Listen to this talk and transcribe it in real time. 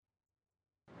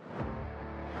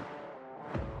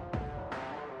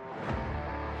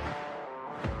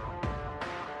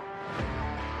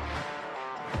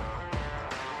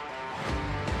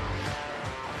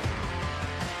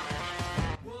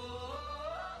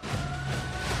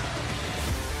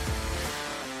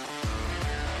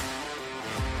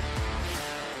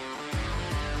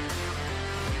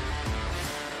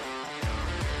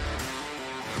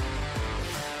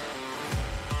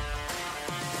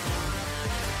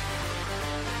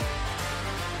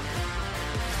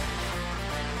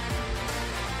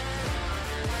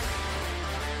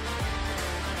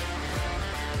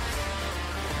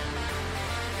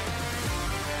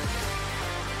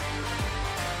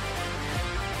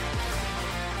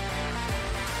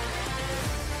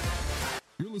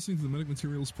listening to the Medic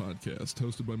Materials Podcast,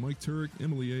 hosted by Mike Turek,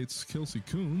 Emily Yates, Kelsey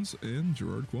Coons, and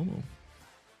Gerard Cuomo.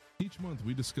 Each month,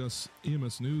 we discuss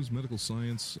EMS news, medical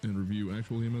science, and review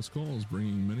actual EMS calls,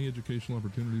 bringing many educational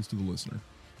opportunities to the listener.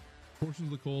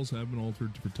 Portions of the calls have been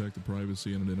altered to protect the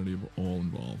privacy and identity of all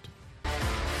involved.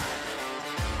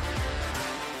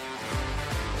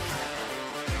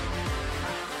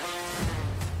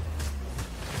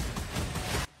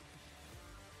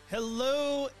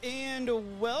 Hello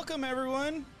and welcome,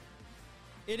 everyone.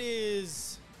 It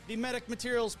is the Medic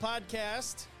Materials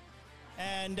Podcast,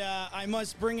 and I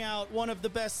must bring out one of the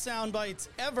best sound bites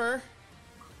ever.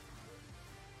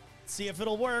 See if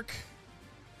it'll work.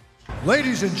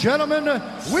 Ladies and gentlemen,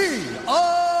 we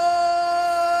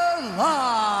are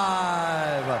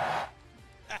live.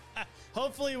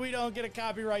 Hopefully we don't get a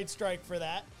copyright strike for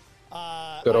that.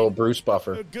 Good old Bruce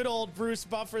Buffer. Good old Bruce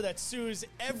Buffer that sues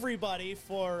everybody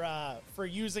for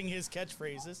using his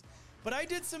catchphrases. But I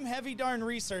did some heavy darn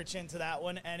research into that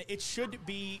one, and it should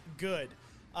be good.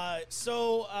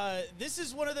 So this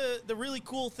is one of the really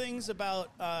cool things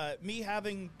about me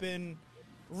having been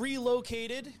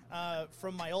relocated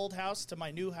from my old house to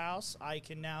my new house. I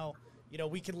can now,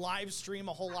 we can live stream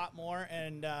a whole lot more,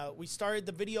 and we started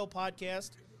the video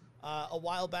podcast a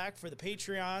while back for the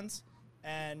Patreons.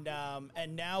 And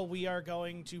now we are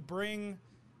going to bring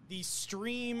the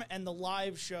stream and the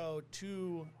live show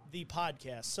to the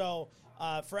podcast. So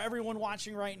for everyone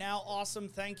watching right now, awesome.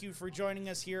 Thank you for joining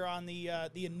us here on the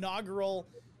inaugural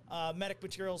Medic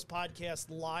Materials Podcast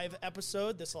live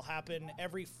episode. This will happen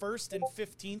every 1st and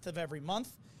 15th of every month.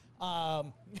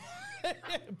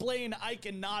 Blaine, I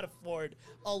cannot afford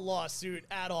a lawsuit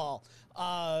at all,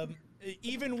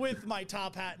 even with my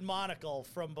top hat and monocle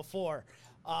from before.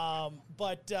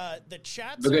 But the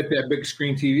chats. Look at that big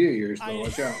screen TV of yours, though.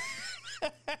 Watch out.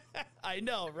 I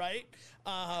know, right?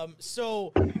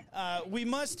 So we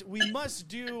must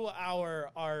do our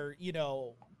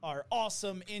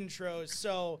awesome intros.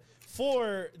 So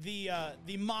for the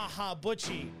Maha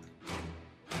Butchie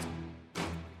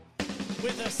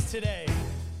with us today,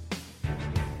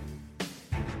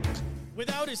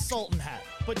 without his Sultan hat,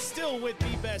 but still with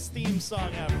the best theme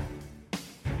song ever.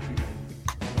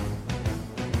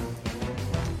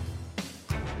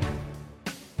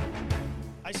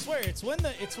 I swear, it's when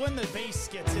the bass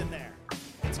gets in there.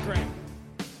 It's great.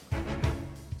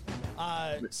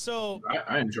 So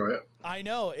I enjoy it. I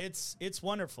know it's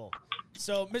wonderful.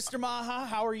 So, Mr. Maha,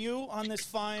 how are you on this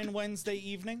fine Wednesday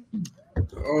evening?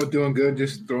 Oh, doing good.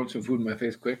 Just throwing some food in my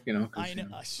face quick, I know.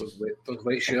 Those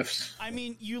late shifts. I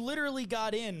mean, you literally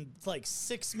got in like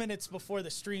 6 minutes before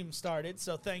the stream started,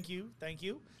 so thank you.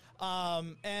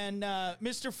 And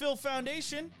Mr. Phil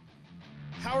Foundation,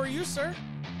 how are you, sir?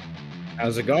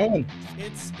 How's it going?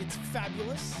 It's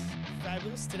fabulous.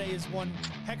 Today is one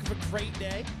heck of a great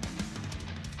day.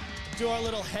 Do our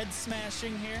little head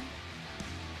smashing here.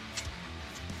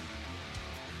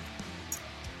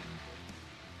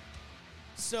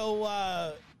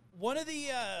 So one of the,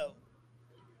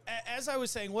 as I was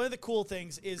saying, one of the cool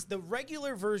things is the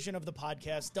regular version of the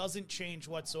podcast doesn't change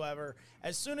whatsoever.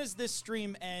 As soon as this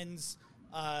stream ends,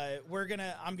 I'm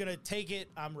gonna take it.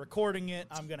 I'm recording it.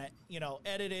 I'm gonna,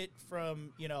 edit it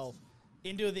from,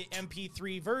 into the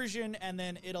MP3 version, and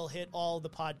then it'll hit all the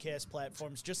podcast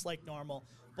platforms just like normal.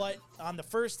 But on the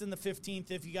 1st and the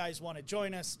 15th, if you guys want to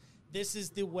join us, this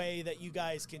is the way that you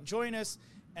guys can join us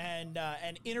and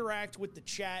interact with the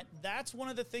chat. That's one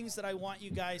of the things that I want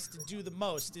you guys to do the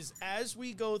most is as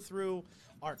we go through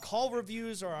our call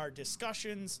reviews or our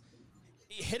discussions,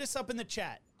 hit us up in the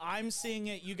chat. I'm seeing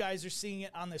it. You guys are seeing it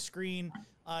on the screen.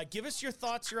 Give us your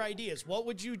thoughts, your ideas. What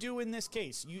would you do in this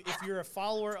case? If you're a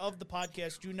follower of the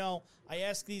podcast, I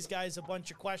ask these guys a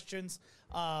bunch of questions.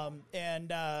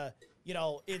 It's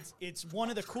one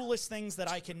of the coolest things that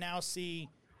I can now see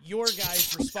your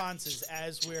guys' responses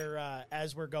as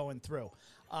we're going through.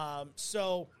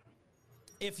 So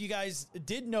if you guys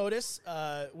did notice,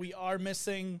 we are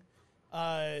missing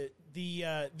the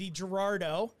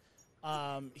Gerardo.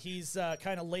 He's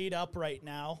kind of laid up right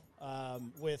now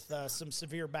with some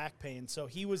severe back pain, so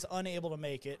he was unable to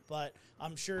make it. But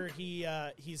I'm sure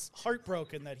he's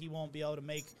heartbroken that he won't be able to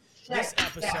make this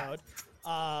episode.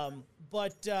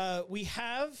 But we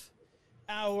have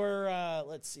our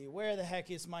let's see, where the heck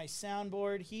is my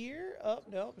soundboard here? Oh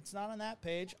no, it's not on that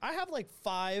page. I have like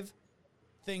 5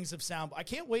 things of sound. I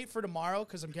can't wait for tomorrow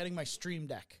because I'm getting my Stream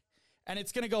Deck, and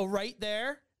it's gonna go right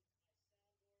there.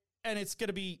 And it's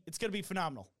gonna be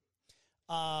phenomenal.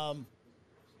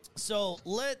 So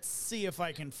let's see if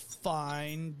I can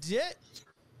find it.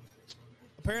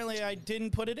 Apparently I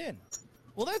didn't put it in.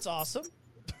 Well, that's awesome.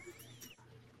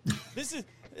 This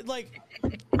like,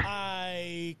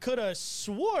 I could have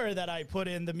swore that I put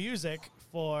in the music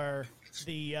for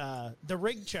the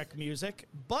rig check music,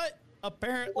 but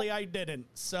apparently I didn't.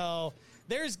 So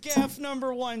there's gaff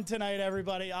number 1 tonight,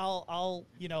 everybody. I'll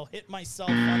hit myself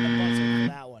on the buzzer for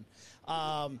that one.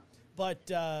 But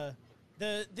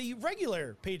the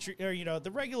regular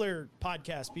the regular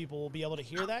podcast people will be able to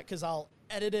hear that because I'll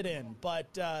edit it in.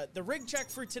 But the rig check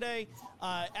for today,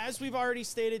 as we've already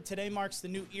stated, today marks the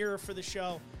new era for the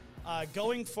show.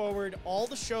 Going forward, all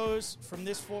the shows from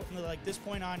this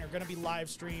point on are going to be live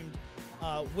streamed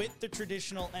with the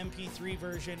traditional MP3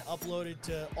 version uploaded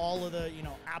to all of the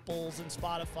Apples and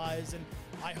Spotify's and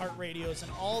iHeartRadios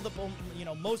and all the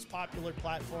most popular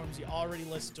platforms you already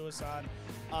listen to us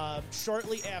on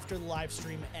shortly after the live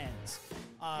stream ends.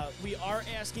 We are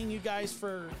asking you guys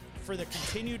for the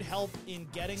continued help in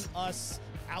getting us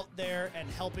out there and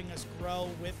helping us grow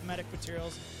with Medic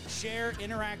Materials. Share,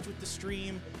 interact with the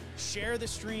stream, share the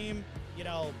stream.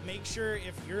 Make sure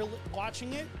if you're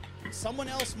watching it, someone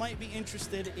else might be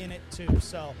interested in it too.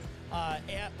 So,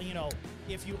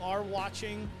 if you are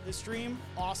watching the stream,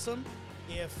 awesome.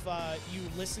 If you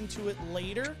listen to it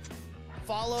later,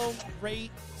 follow,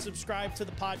 rate, subscribe to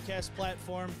the podcast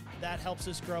platform. That helps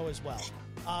us grow as well.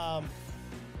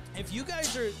 If you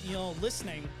guys are,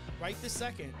 listening right this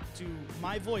second to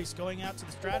my voice going out to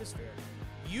the stratosphere,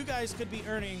 you guys could be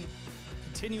earning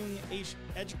continuing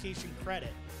education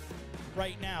credit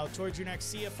right now towards your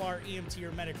next CFR, EMT,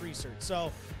 or medic research.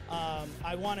 So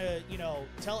I want to,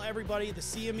 tell everybody the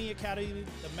CME Academy,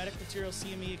 the Medic Materials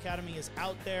CME Academy is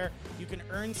out there. You can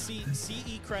earn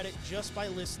CE credit just by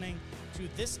listening to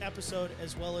this episode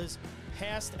as well as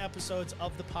past episodes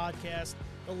of the podcast.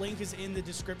 The link is in the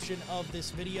description of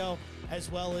this video,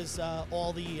 as well as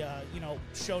all the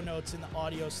show notes and the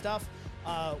audio stuff.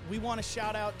 We want to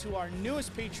shout out to our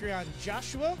newest Patreon,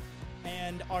 Joshua,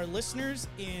 and our listeners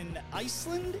in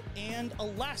Iceland and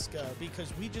Alaska,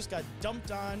 because we just got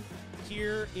dumped on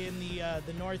here in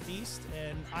the Northeast,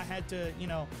 and I had to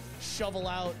shovel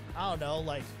out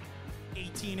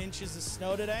 18 inches of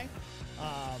snow today.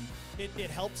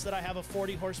 It helps that I have a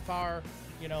 40 horsepower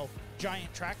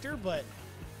giant tractor, but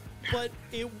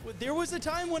there was a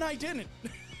time when I didn't,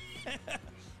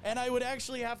 and I would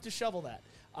actually have to shovel that.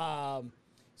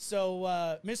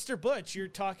 So, Mr. Butch, you're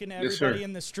talking to everybody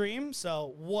in the stream.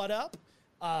 So, what up?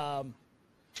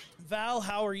 Val,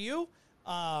 how are you?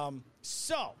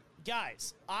 So,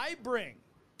 guys, I bring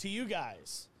to you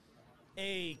guys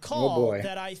a call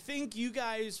that I think you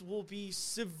guys will be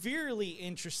severely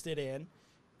interested in.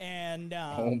 And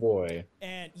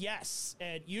and yes,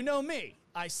 and you know me,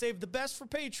 I saved the best for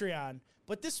Patreon,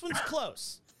 but this one's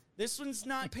close. This one's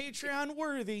not Patreon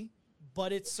worthy,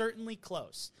 but it's certainly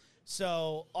close.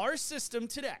 So our system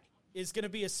today is going to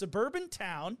be a suburban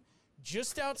town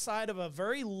just outside of a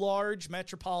very large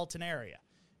metropolitan area.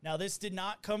 Now, this did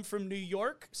not come from New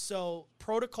York, so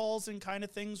protocols and kind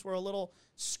of things were a little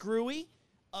screwy.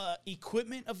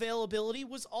 Equipment availability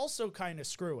was also kind of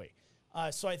screwy.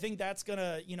 So I think that's going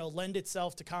to, lend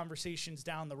itself to conversations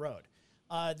down the road.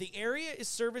 The area is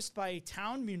serviced by a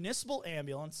town municipal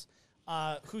ambulance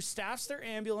who staffs their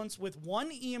ambulance with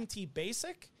one EMT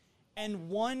basic and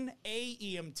one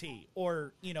AEMT,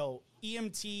 or,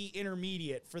 EMT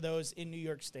intermediate for those in New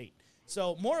York State.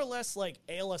 So more or less like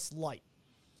ALS light.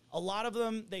 A lot of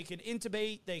them, they can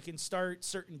intubate, they can start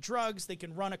certain drugs, they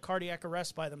can run a cardiac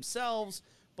arrest by themselves,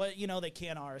 but, they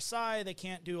can't RSI, they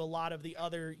can't do a lot of the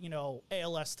other,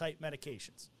 ALS-type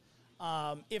medications.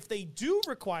 If they do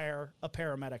require a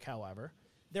paramedic, however,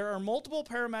 there are multiple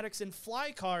paramedics in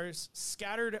fly cars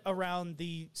scattered around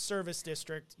the service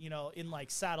district, in like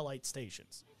satellite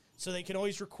stations. So they can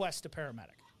always request a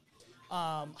paramedic.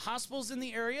 Hospitals in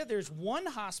the area, there's one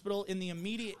hospital in the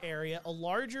immediate area, a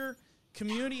larger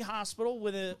community hospital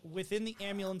within the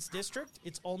ambulance district.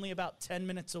 It's only about 10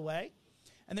 minutes away.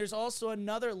 And there's also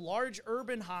another large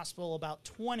urban hospital about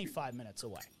 25 minutes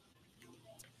away.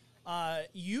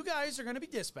 You guys are going to be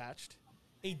dispatched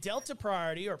a Delta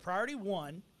Priority or Priority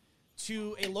 1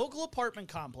 to a local apartment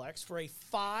complex for a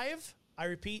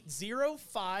 5-year-old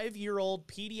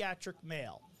pediatric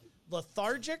male,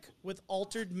 lethargic with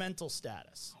altered mental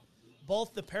status.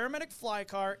 Both the paramedic fly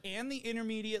car and the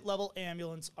intermediate level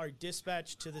ambulance are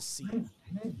dispatched to the scene.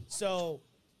 So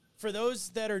for those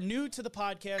that are new to the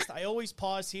podcast, I always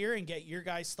pause here and get your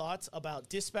guys' thoughts about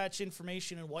dispatch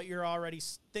information and what you're already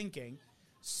thinking.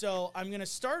 So I'm going to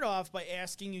start off by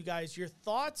asking you guys your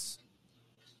thoughts,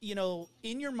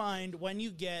 in your mind when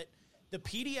you get the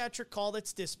pediatric call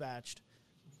that's dispatched,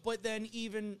 but then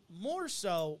even more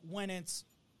so when it's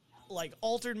like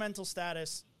altered mental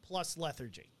status plus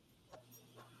lethargy.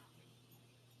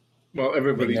 Well,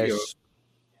 everybody,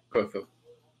 go, Phil.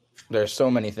 There's so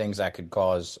many things that could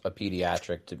cause a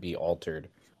pediatric to be altered.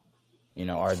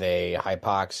 Are they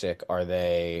hypoxic? Are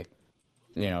they,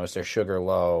 is their sugar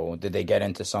low? Did they get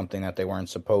into something that they weren't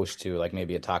supposed to, like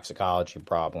maybe a toxicology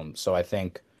problem? So I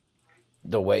think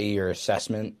the way your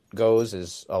assessment goes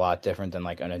is a lot different than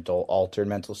like an adult altered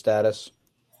mental status,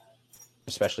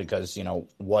 especially because,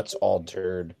 what's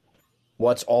altered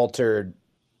with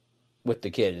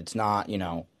the kid. It's not,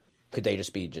 could they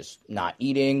just be not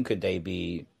eating? Could they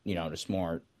be, just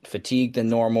more fatigued than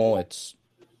normal? It's,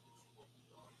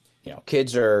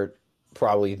 kids are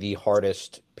probably the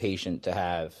hardest patient to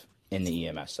have in the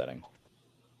EMS setting.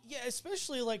 Yeah,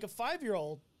 especially like a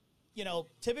 5-year-old,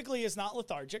 typically is not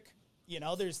lethargic.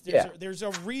 There's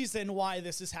a reason why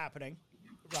this is happening,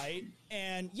 right?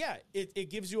 And yeah, it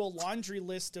gives you a laundry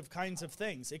list of kinds of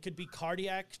things. It could be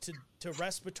cardiac to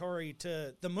respiratory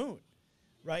to the moon,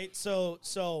 right? So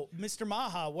Mr.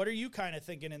 Maha, what are you kind of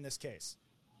thinking in this case?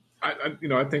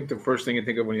 I think the first thing you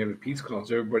think of when you have a PEDS call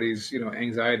is everybody's,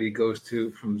 anxiety goes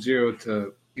from 0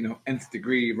 to, nth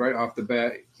degree right off the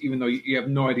bat, even though you have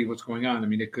no idea what's going on. I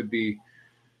mean, it could be,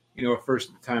 a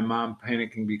first time mom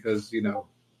panicking because,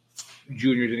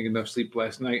 Junior didn't get enough sleep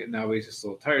last night and now he's just a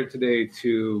little tired today,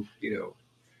 to,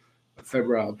 a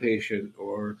febrile patient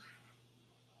or,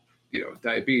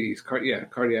 diabetes,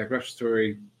 cardiac,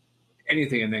 respiratory,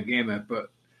 anything in that gamut. But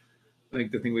I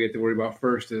think the thing we have to worry about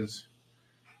first is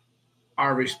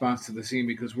our response to the scene,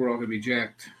 because we're all going to be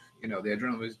jacked. The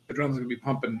adrenaline's going to be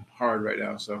pumping hard right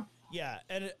now. So yeah,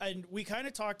 and we kind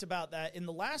of talked about that in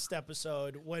the last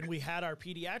episode when we had our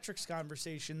pediatrics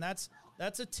conversation. That's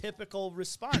a typical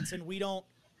response, and we don't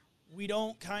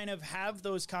kind of have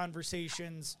those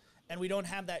conversations, and we don't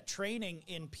have that training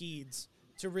in peds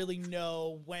to really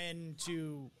know when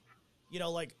to,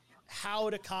 like how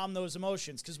to calm those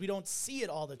emotions, because we don't see it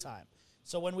all the time.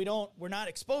 So when we're not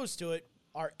exposed to it,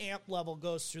 our amp level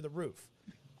goes through the roof.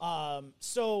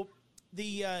 So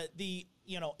the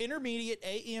intermediate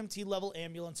AEMT level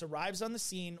ambulance arrives on the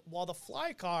scene while the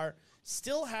fly car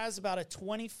still has about a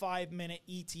 25-minute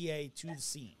ETA to the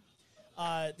scene.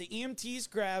 The EMTs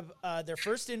grab their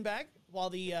first in bag, while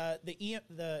the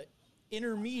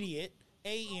intermediate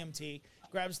AEMT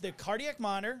grabs the cardiac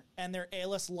monitor and their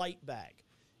ALS light bag.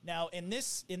 Now, in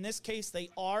this case, they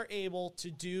are able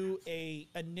to do a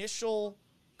initial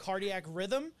cardiac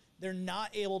rhythm. They're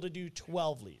not able to do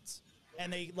 12 leads,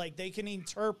 and they can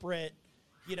interpret,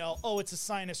 it's a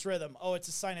sinus rhythm, it's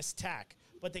a sinus tach,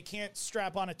 but they can't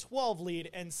strap on a 12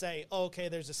 lead and say, okay,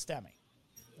 there's a STEMI.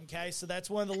 Okay, so that's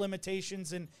one of the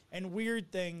limitations and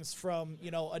weird things from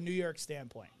a New York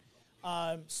standpoint.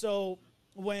 So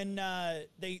when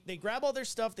they grab all their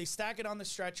stuff, they stack it on the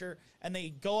stretcher, and they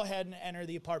go ahead and enter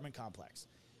the apartment complex.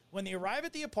 When they arrive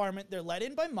at the apartment, they're let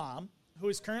in by mom, who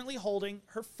is currently holding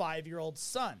her 5-year-old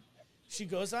son. She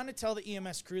goes on to tell the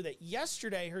EMS crew that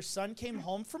yesterday her son came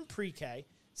home from pre-K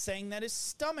saying that his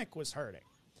stomach was hurting.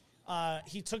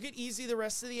 He took it easy the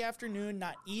rest of the afternoon,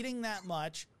 not eating that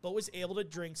much, but was able to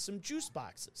drink some juice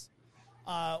boxes.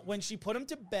 When she put him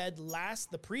to bed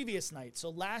the previous night,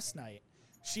 so last night,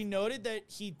 she noted that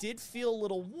he did feel a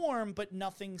little warm, but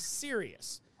nothing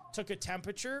serious. Took a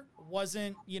temperature,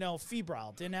 wasn't,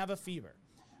 febrile, didn't have a fever.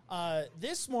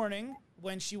 This morning,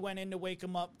 when she went in to wake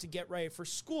him up to get ready for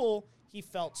school, he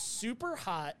felt super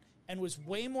hot and was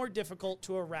way more difficult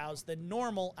to arouse than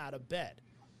normal out of bed.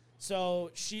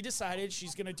 So she decided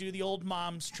she's going to do the old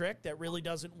mom's trick that really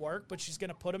doesn't work, but she's going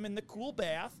to put him in the cool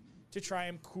bath to try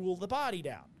and cool the body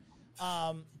down.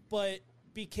 But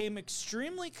became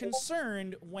extremely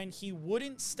concerned when he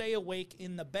wouldn't stay awake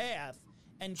in the bath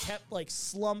and kept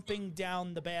slumping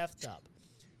down the bathtub.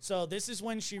 So this is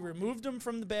when she removed him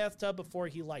from the bathtub before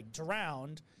he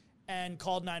drowned and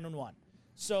called 911.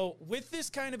 So with this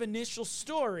kind of initial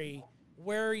story,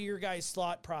 where are your guys'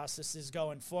 thought processes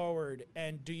going forward?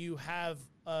 And do you have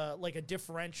a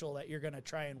differential that you're going to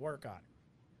try and work on?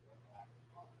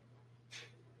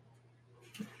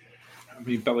 I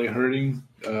mean, belly hurting.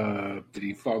 Did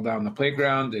he fall down the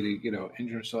playground? Did he,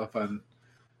 injure himself on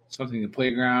something in the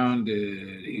playground?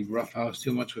 Did he roughhouse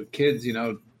too much with kids?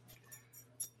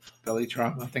 Belly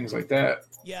trauma, things like that.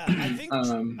 Yeah,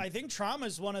 I think trauma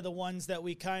is one of the ones that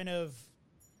we kind of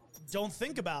don't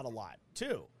think about a lot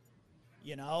too.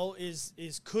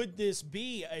 Is could this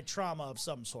be a trauma of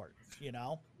some sort?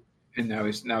 And now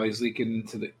he's leaking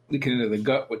into the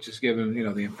gut, which is giving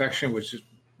the infection, which is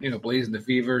blazing the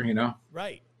fever.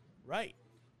 Right.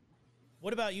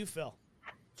 What about you, Phil?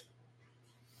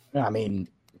 I mean,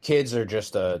 kids are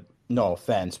just no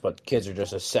offense, but kids are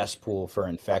just a cesspool for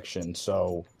infection.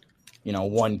 So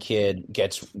one kid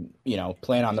gets,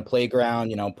 playing on the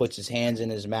playground, puts his hands in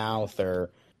his mouth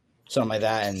or something like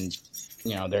that. And,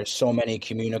 there's so many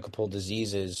communicable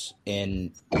diseases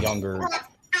in younger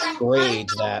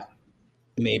grades that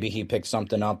maybe he picked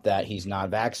something up that he's not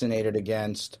vaccinated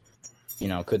against.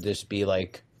 Could this be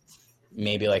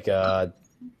maybe a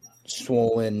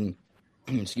swollen,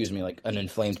 like an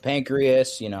inflamed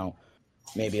pancreas,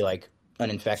 maybe like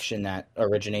an infection that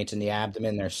originates in the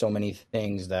abdomen. There's so many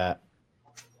things that,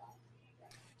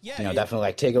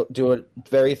 definitely do a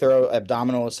very thorough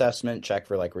abdominal assessment, check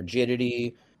for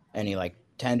rigidity, any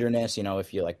tenderness,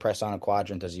 if you press on a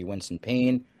quadrant, does he wince in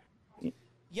pain?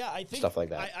 Yeah, I think stuff like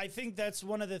that. I think that's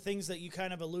one of the things that you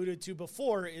kind of alluded to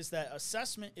before is that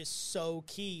assessment is so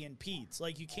key in peds.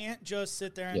 You can't just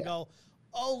sit there and go,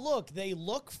 oh, look, they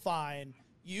look fine.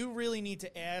 You really need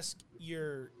to ask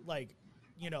your,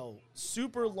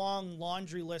 super long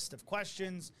laundry list of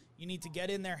questions. You need to get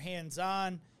in there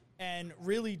hands-on and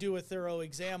really do a thorough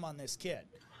exam on this kid.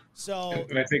 So,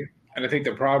 and I think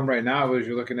the problem right now is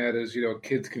you're looking at is,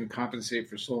 kids can compensate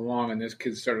for so long, and this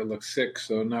kid started to look sick.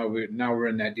 So now we're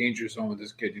in that danger zone with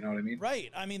this kid. You know what I mean?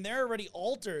 Right. I mean, they're already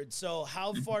altered. So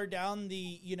how far down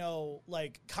the,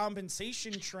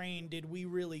 compensation train did we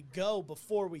really go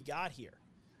before we got here?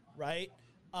 Right.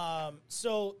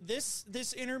 So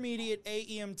this intermediate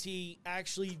AEMT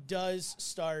actually does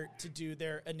start to do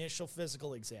their initial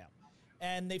physical exam.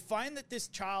 And they find that this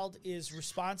child is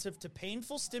responsive to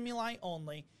painful stimuli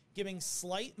only, giving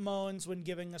slight moans when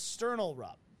giving a sternal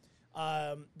rub.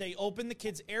 They open the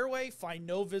kid's airway, find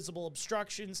no visible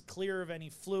obstructions, clear of any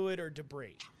fluid or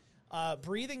debris.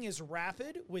 Breathing is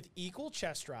rapid with equal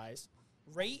chest rise.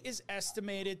 Rate is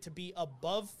estimated to be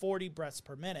above 40 breaths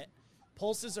per minute.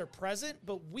 Pulses are present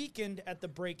but weakened at the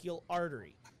brachial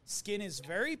artery. Skin is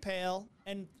very pale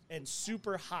and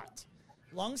super hot.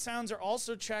 Lung sounds are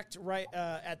also checked right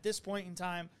at this point in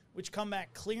time, which come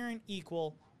back clear and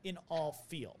equal in all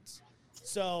fields.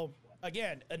 So,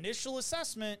 again, initial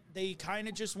assessment, they kind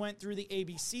of just went through the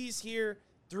ABCs here,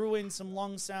 threw in some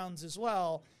lung sounds as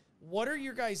well. What are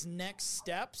your guys' next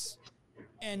steps,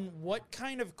 and what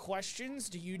kind of questions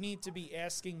do you need to be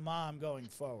asking mom going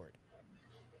forward?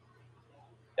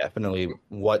 Definitely.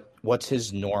 What's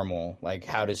his normal?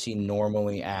 How does he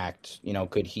normally act?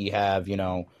 Could he have,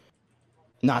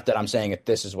 not that I'm saying if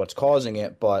this is what's causing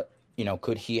it, but,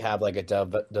 could he have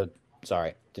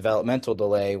developmental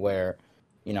delay where,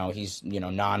 he's,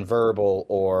 nonverbal,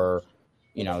 or,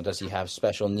 does he have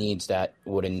special needs that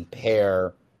would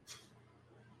impair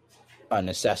an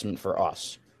assessment for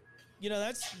us?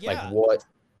 That's, yeah. What?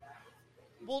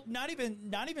 Well, not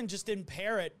even just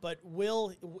impair it, but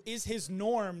is his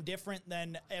norm different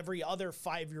than every other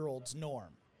 5-year-old's norm?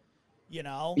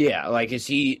 Yeah. Is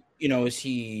he, does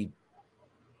he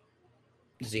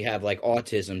have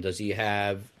autism? Does he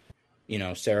have,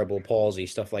 cerebral palsy,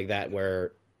 stuff like that,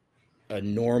 where a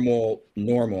normal,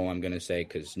 I'm going to say,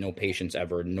 because no patient's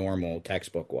ever normal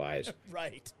textbook wise.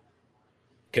 Right.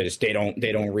 Because they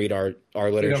don't read our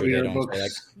literature. They don't say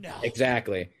no.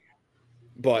 Exactly.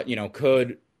 But,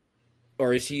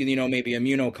 or is he, maybe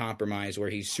immunocompromised where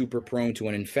he's super prone to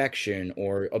an infection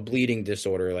or a bleeding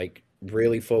disorder,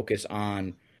 really focus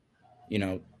on,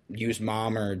 use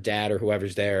mom or dad or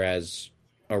whoever's there as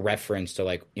a reference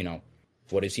to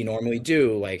what does he normally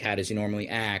do? How does he normally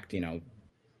act?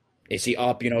 Is he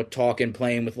up, talking,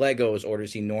 playing with Legos, or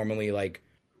does he normally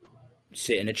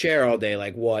sit in a chair all day?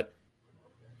 What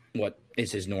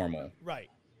is his normal? Right.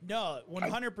 No,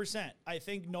 100%. I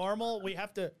think normal, we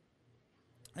have to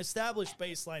establish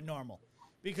baseline normal,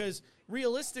 because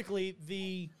realistically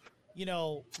the,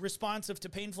 responsive to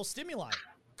painful stimuli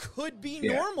could be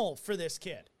normal for this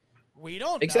kid. We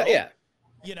don't know. Exactly. Yeah.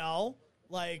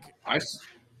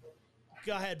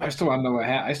 Go ahead. I still want to know what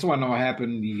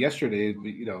happened yesterday.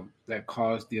 That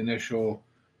caused the initial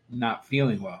not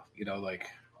feeling well.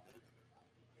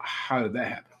 How did that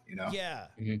happen? Yeah,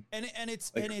 mm-hmm. and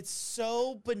it's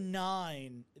so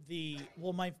benign.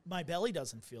 My belly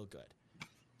doesn't feel good.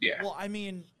 Yeah. Well, I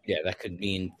mean. Yeah, that could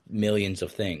mean millions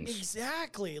of things.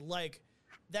 Exactly.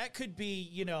 That could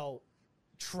be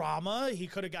trauma. He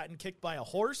could have gotten kicked by a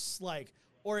horse.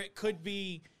 Or it could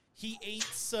be he ate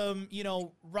some,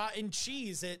 rotten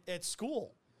cheese at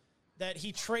school that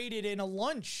he traded in a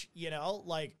lunch,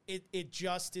 it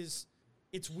just is,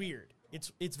 it's weird.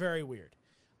 It's very weird.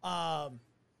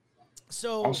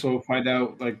 So also find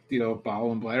out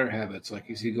bowel and bladder habits.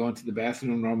 Is he going to the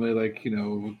bathroom normally?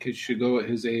 Kids should go at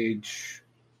his age.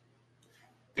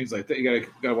 Things like that. You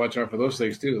gotta watch out for those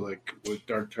things too. With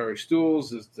dark tarry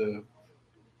stools, is the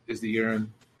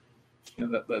urine,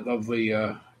 that lovely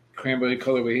cranberry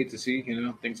color we hate to see,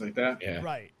 things like that. Yeah.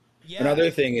 Right. Yeah. Another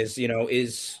thing is,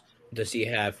 does he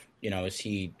have, is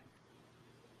he,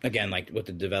 again, like with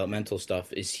the developmental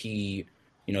stuff, is he,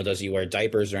 does he wear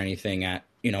diapers or anything at,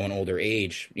 an older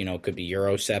age? Could be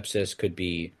urosepsis, could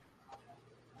be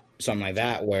something like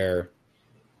that where.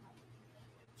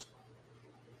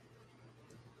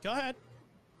 Go ahead.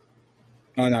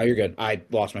 Oh, no, you're good. I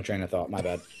lost my train of thought. My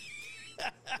bad.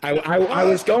 I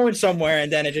was going somewhere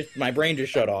and then my brain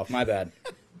just shut off. My bad.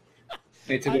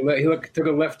 He took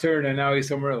a left turn and now he's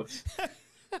somewhere else.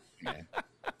 Yeah.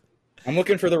 I'm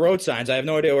looking for the road signs. I have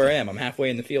no idea where I am. I'm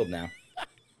halfway in the field now.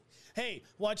 Hey,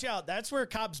 watch out. That's where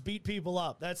cops beat people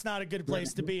up. That's not a good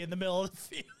place to be in the middle of the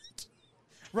field.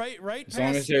 right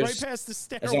past the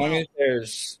stairwell. As long as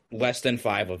there's less than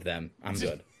 5 of them, I'm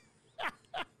good.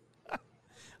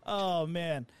 Oh,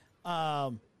 man.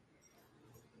 All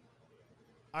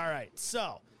right,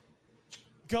 so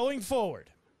going forward,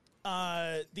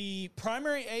 the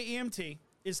primary AEMT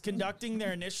is conducting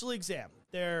their initial exam.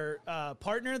 Their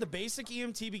partner, the basic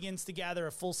EMT, begins to gather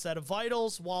a full set of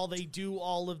vitals while they do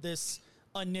all of this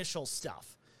initial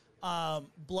stuff.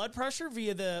 Blood pressure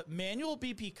via the manual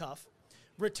BP cuff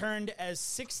returned as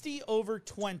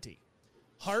 60/20.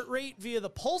 Heart rate via the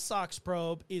pulse ox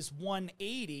probe is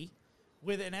 180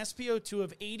 with an SpO2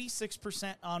 of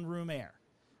 86% on room air.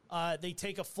 They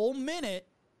take a full minute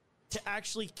to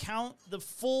actually count the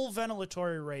full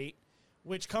ventilatory rate,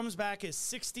 which comes back as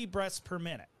 60 breaths per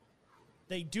minute.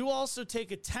 They do also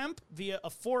take a temp via a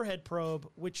forehead probe,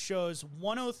 which shows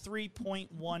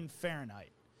 103.1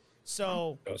 Fahrenheit.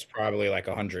 So it's probably like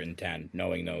 110,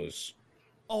 knowing those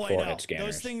forehead scanners.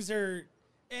 Those things are,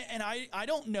 and I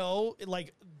don't know,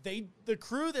 like the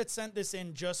crew that sent this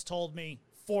in just told me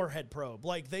forehead probe.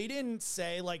 Like they didn't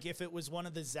say like if it was one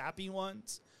of the zappy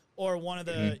ones or one of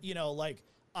the, like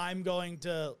I'm going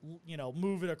to,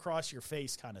 move it across your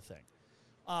face kind of thing.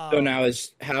 So now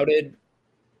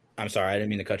I'm sorry, I didn't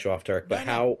mean to cut you off, Turk, but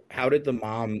how did the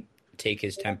mom take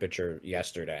his temperature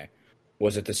yesterday?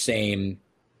 Was it the same,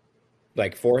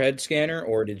 like, forehead scanner,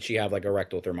 or did she have, like, a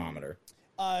rectal thermometer?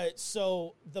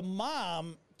 So the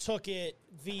mom took it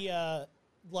via,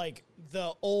 like,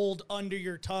 the old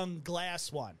under-your-tongue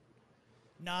glass one,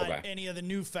 not any of the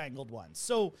newfangled ones.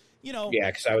 So, Yeah,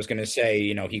 because I was going to say,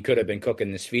 he could have been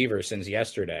cooking this fever since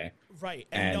yesterday. Right,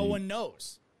 and no one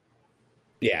knows.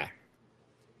 Yeah.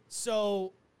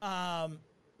 So...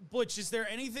 Butch, is there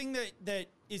anything that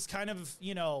is kind of,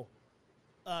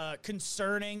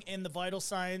 concerning in the vital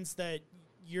signs that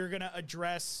you're going to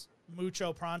address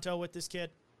mucho pronto with this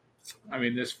kid? I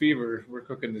mean, this fever, we're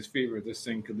cooking this fever. This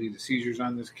thing could lead to seizures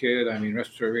on this kid. I mean,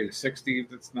 respiratory rate of 60.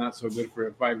 That's not so good for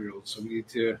a 5-year-old. So we need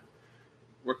to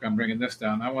work on bringing this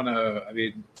down.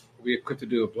 We equipped to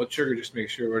do a blood sugar, just make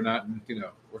sure we're not,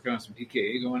 working on some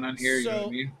DKA going on here. You know what I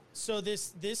mean? So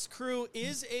this crew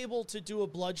is able to do a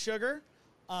blood sugar.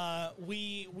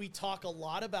 We talk a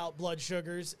lot about blood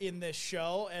sugars in this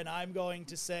show, and I'm going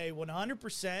to say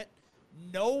 100%,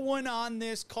 no one on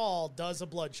this call does a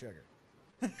blood sugar.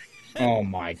 Oh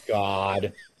my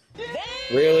God.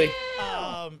 Really?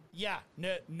 Yeah,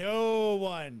 no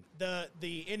one.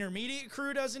 The intermediate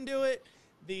crew doesn't do it.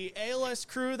 The ALS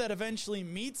crew that eventually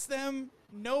meets them,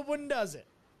 no one does it.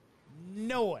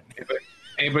 No one.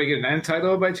 Anybody get an end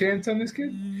title by chance on this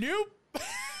kid? Nope.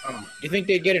 You think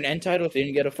they'd get an end title if they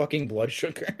didn't get a fucking blood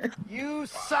sugar? You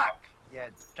suck, you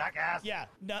jackass. Yeah,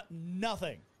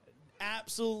 nothing.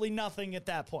 Absolutely nothing at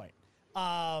that point.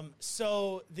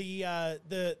 So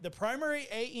the primary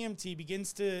AEMT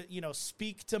begins to,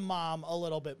 speak to mom a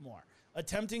little bit more,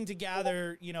 attempting to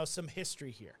gather, some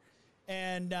history here.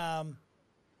 And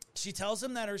she tells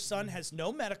him that her son has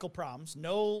no medical problems,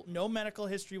 no medical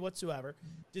history whatsoever,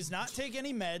 does not take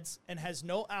any meds, and has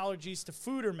no allergies to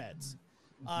food or meds.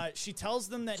 She tells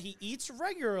them that he eats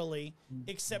regularly,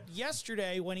 except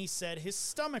yesterday when he said his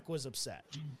stomach was upset.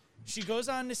 She goes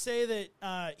on to say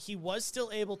that he was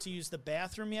still able to use the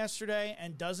bathroom yesterday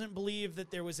and doesn't believe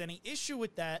that there was any issue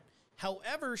with that.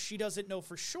 However, she doesn't know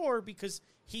for sure because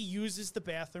he uses the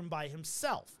bathroom by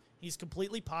himself. He's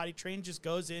completely potty trained, just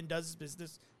goes in, does his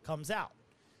business, comes out.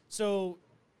 So,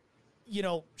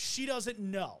 she doesn't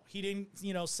know. He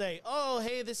didn't, say, oh,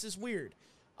 hey, this is weird.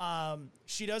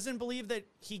 She doesn't believe that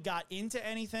he got into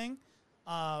anything,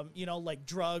 like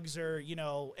drugs or,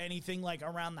 anything like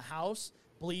around the house,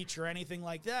 bleach or anything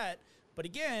like that. But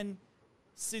again,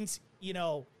 since,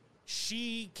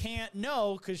 she can't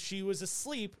know because she was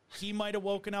asleep, he might have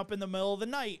woken up in the middle of the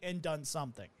night and done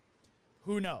something.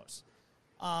 Who knows?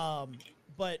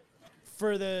 But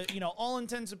for the, all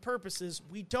intents and purposes,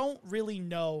 we don't really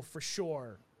know for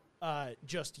sure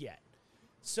just yet.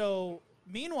 So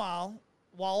Meanwhile,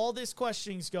 while all this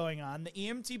questioning's going on, the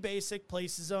EMT basic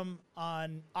places him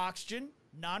on oxygen,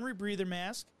 non-rebreather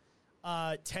mask,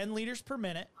 10 liters per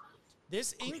minute.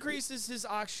 This increases his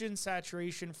oxygen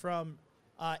saturation from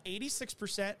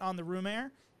 86% on the room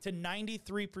air to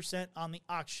 93% on the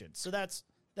oxygen. So that's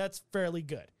fairly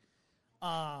good.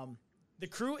 The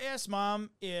crew asks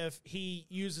Mom if he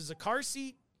uses a car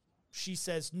seat. She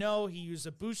says no, he uses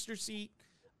a booster seat.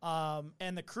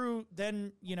 And the crew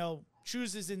then,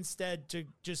 chooses instead to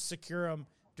just secure him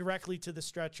directly to the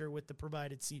stretcher with the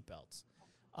provided seatbelts.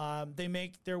 They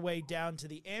make their way down to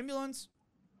the ambulance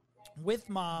with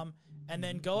Mom and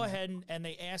then go ahead and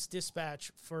they ask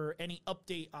dispatch for any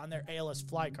update on their ALS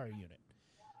flycar unit.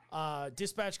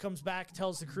 Dispatch comes back,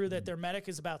 tells the crew that their medic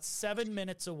is about 7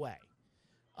 minutes away.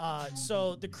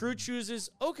 So the crew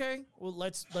chooses, okay, well,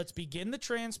 let's begin the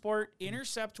transport,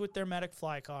 intercept with their medic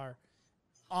flycar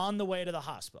on the way to the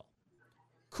hospital.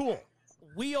 Cool.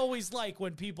 We always like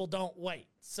when people don't wait.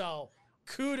 So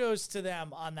kudos to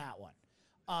them on that one.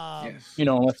 Yes.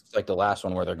 Unless it's like the last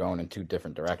one where they're going in two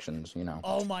different directions,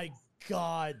 Oh my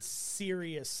God,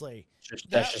 seriously.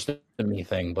 That's just a me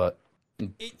thing, but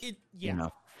yeah.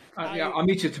 I'll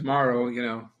meet you tomorrow,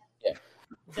 Yeah.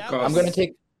 Was,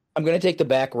 I'm gonna take the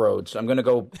back roads. I'm gonna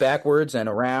go backwards and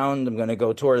around. I'm gonna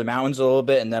go toward the mountains a little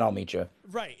bit, and then I'll meet you.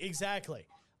 Right, exactly.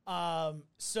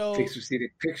 So take some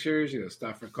scenic pictures.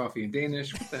 Stop for coffee in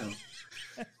Danish. What the hell?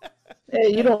 Hey,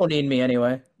 you don't need me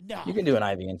anyway. No, you can do an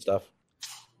IV and stuff.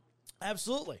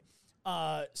 Absolutely.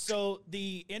 So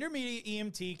the intermediate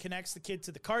EMT connects the kid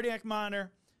to the cardiac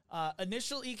monitor.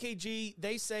 Initial EKG,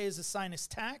 they say, is a sinus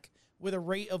tach with a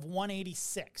rate of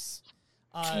 186.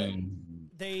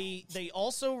 They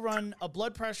also run a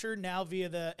blood pressure now via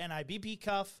the NIBP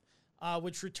cuff,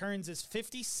 which returns as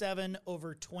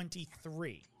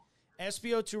 57/23.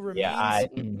 SpO2 remains. Yeah,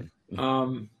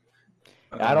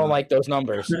 I don't like those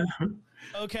numbers.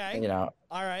 Okay. All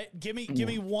right. Give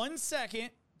me 1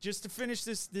 second just to finish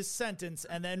this sentence,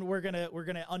 and then we're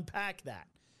gonna unpack that.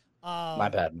 My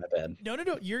bad. No.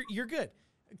 You're good.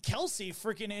 Kelsey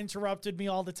freaking interrupted me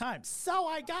all the time. So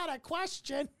I got a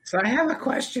question. So I have a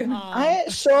question.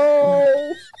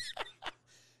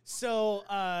 So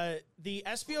the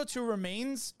SpO2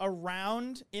 remains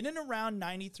in and around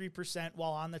 93%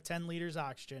 while on the 10 liters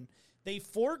oxygen. They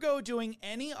forego doing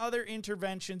any other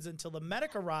interventions until the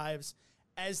medic arrives,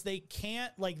 as they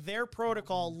can't, their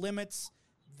protocol limits.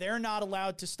 They're not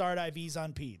allowed to start IVs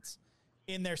on peds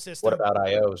in their system. What about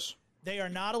IOs? They are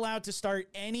not allowed to start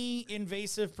any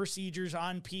invasive procedures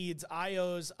on peds,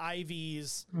 IOs,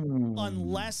 IVs,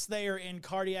 unless they are in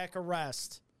cardiac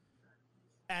arrest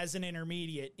as an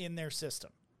intermediate in their system.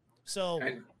 So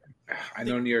I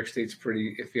know New York State's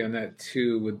pretty iffy on that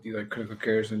too, with critical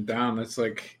cares and down. It's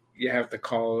like you have to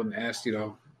call and ask,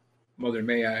 Mother,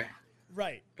 may I?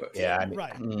 Right. But, yeah.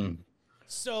 Right.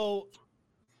 So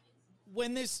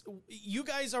when you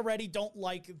guys already don't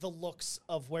like the looks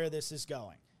of where this is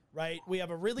going, right? We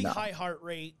have a really high heart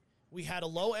rate. We had a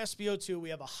low SpO2. We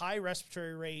have a high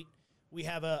respiratory rate. We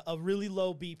have a really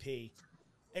low BP,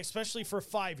 especially for a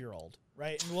 5-year-old,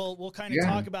 right? And we'll kind of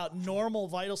talk about normal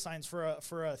vital signs for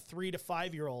a 3 to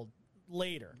 5-year-old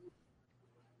later.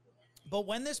 But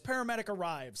when this paramedic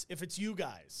arrives, if it's you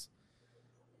guys,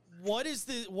 what is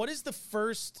the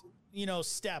first,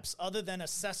 steps other than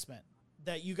assessment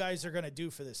that you guys are going to do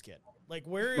for this kid?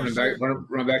 Where is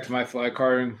run back to my fly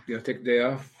car and take a day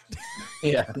off?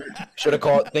 Yeah. Should have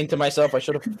called. Think to myself, I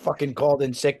should have fucking called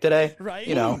in sick today. Right.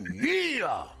 Yeah.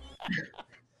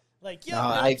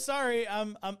 I'm sorry.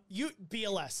 You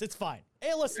BLS. It's fine.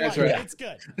 ALS. That's fine. right. It's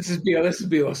good. This is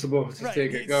BLS-able. Just right.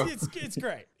 take it. Go. It's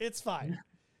great. It's fine.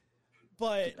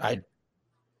 But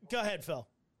go ahead, Phil.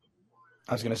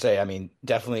 I was gonna say,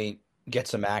 definitely get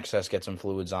some access, get some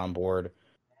fluids on board.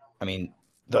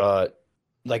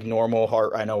 The normal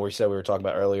heart. I know we were talking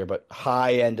about earlier, but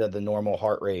high end of the normal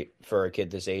heart rate for a kid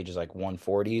this age is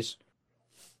 140s.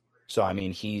 So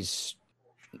he's,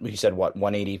 you said what,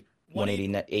 180,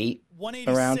 188,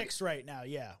 186 right now.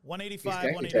 Yeah,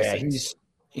 185, 186.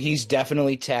 Yeah, he's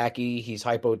definitely tacky. He's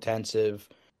hypotensive.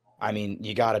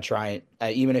 You got to try it,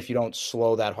 even if you don't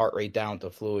slow that heart rate down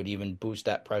to fluid, even boost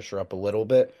that pressure up a little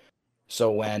bit. So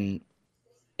when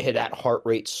that heart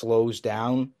rate slows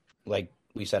down, like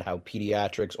we said, how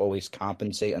pediatrics always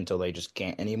compensate until they just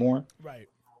can't anymore. Right.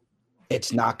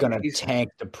 It's not going to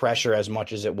tank the pressure as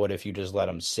much as it would if you just let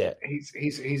him sit.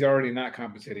 He's already not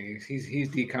compensating. He's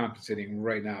decompensating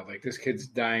right now. This kid's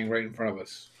dying right in front of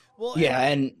us. Well, yeah,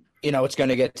 and it's going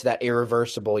to get to that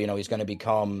irreversible. He's going to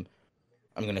become,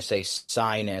 I'm going to say,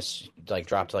 sinus,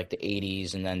 drop to the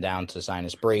 80s and then down to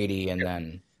sinus Brady and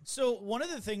then So one of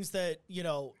the things that,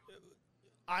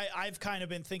 I've kind of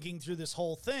been thinking through this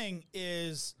whole thing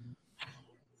is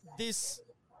there's,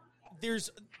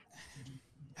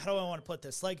 how do I want to put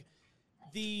this? Like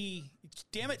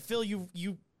damn it, Phil,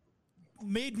 you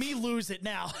made me lose it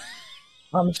now.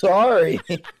 I'm sorry.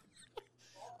 You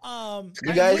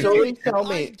guys always tell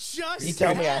me. You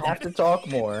tell me I have to talk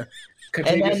more.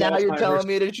 And then now you're telling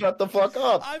me to shut the fuck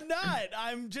up. I'm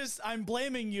not. I'm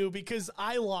blaming you because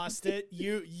I lost it.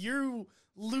 You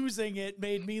losing it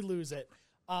made me lose it.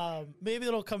 Maybe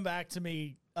it'll come back to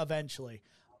me eventually.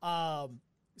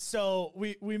 So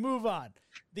we move on.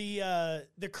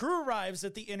 The crew arrives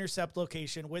at the intercept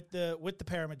location with the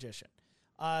paramagician.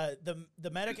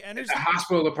 The medic enters the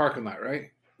hospital, the parking lot,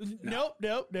 right? Nope.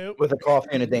 With a coffee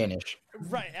and a Danish.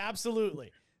 Right,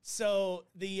 absolutely. So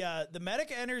the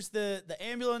medic enters the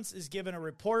ambulance, is given a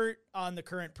report on the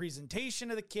current presentation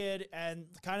of the kid and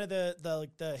kind of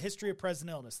the history of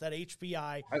present illness, that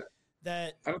HPI.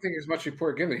 I don't think there's much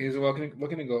report given. He's looking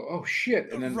and go, oh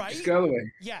shit, and then right? just go the other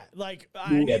way. Yeah, like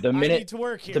I need to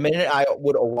work here. The minute I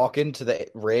would walk into the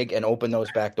rig and open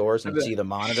those back doors and see the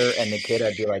monitor and the kid,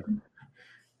 I'd be like,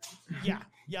 yeah,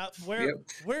 we're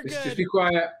good. Just be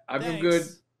quiet. I've been good.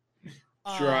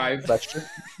 Drive.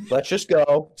 Let's just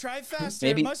go. Drive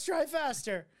faster. Must drive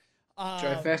faster.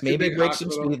 Drive faster. Maybe break some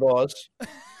speed laws.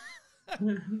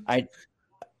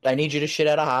 I need you to shit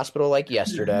out of hospital like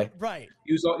yesterday. Right.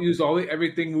 Use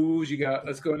everything woos you got.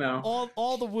 Let's go now.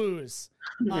 All the woos.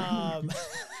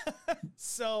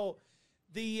 So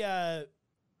the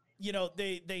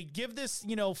they give this,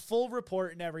 full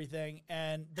report and everything,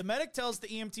 and the medic tells the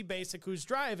EMT basic who's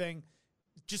driving,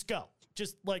 just go.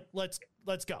 Just like let's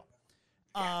go.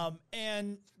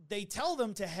 And they tell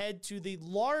them to head to the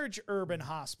large urban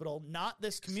hospital, not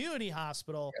this community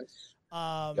hospital. Yes.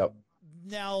 Yep.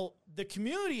 Now, the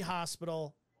community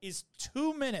hospital is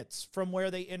 2 minutes from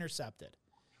where they intercepted.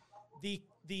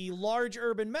 The large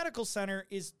urban medical center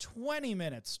is 20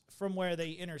 minutes from where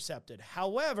they intercepted.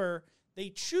 However, they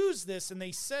choose this, and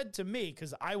they said to me,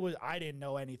 because I didn't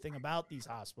know anything about these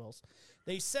hospitals,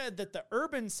 they said that the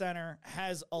urban center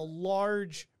has a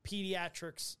large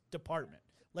pediatrics department,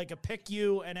 like a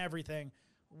PICU and everything,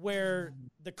 where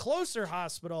the closer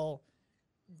hospital,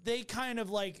 they kind of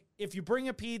like, if you bring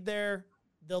a ped there,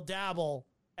 they'll dabble,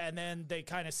 and then they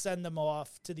kind of send them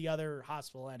off to the other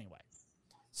hospital anyway.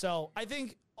 So I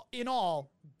think, in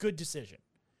all, good decision.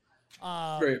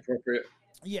 Very appropriate.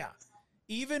 Yeah.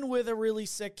 Even with a really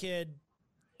sick kid,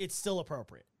 it's still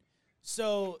appropriate.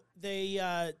 So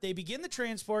they begin the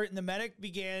transport, and the medic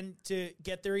began to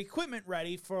get their equipment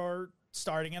ready for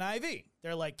starting an IV.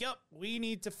 They're like, yep, we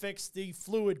need to fix the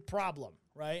fluid problem,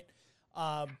 right?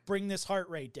 Bring this heart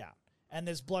rate down and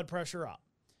this blood pressure up.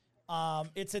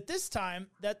 It's at this time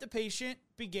that the patient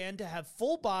began to have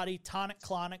full body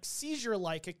tonic-clonic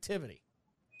seizure-like activity.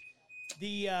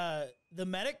 The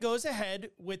medic goes ahead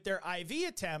with their IV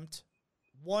attempt,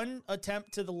 one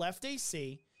attempt to the left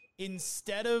AC,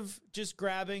 instead of just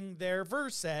grabbing their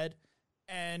Versed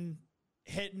and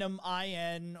hitting them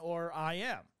IN or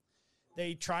IM.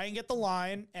 They try and get the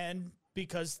line, and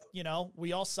because,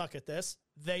 we all suck at this,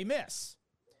 they miss.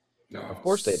 No, of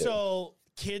course they do. So,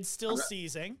 kid's still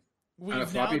seizing. On a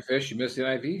floppy fish, you missed an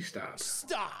IV.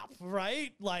 Stop,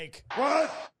 right? Like,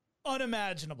 what?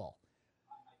 Unimaginable.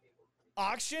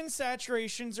 Oxygen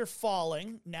saturations are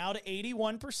falling now to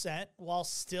 81% while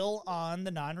still on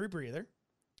the non-rebreather.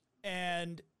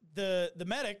 And the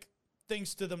medic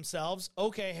thinks to themselves,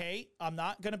 okay, hey, I'm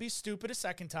not going to be stupid a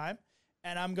second time,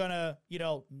 and I'm going to,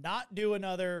 not do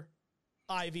another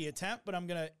IV attempt, but I'm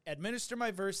going to administer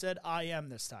my Versed IM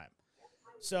this time.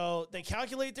 So they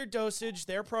calculate their dosage.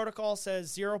 Their protocol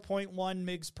says 0.1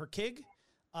 mg per kg.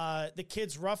 The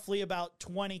kid's roughly about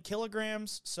 20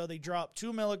 kilograms, so they drop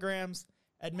 2 milligrams,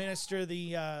 administer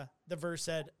the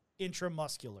Versed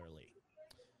intramuscularly.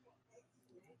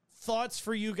 Thoughts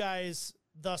for you guys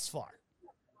thus far?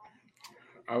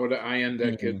 I would have IN'd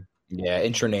that kid. Yeah,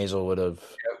 intranasal would have.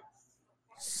 Yep.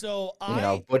 So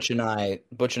Butch and I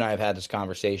have had this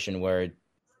conversation where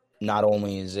not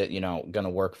only is it, going to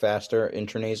work faster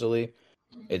intranasally,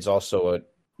 it's also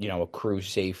a crew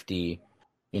safety.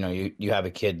 You have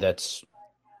a kid that's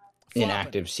in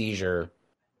active seizure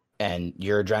and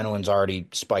your adrenaline's already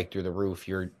spiked through the roof.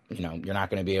 You're not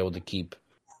going to be able to keep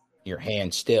your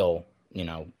hand still,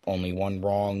 only one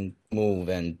wrong move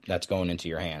and that's going into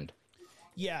your hand.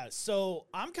 Yeah. So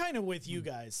I'm kind of with you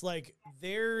guys. Like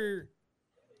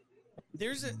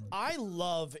I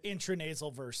love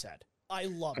intranasal Versed. I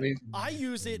love it. I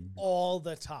use it all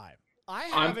the time.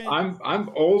 I'm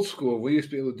old school. We used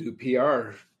to be able to do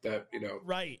PR that,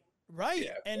 Right. Right.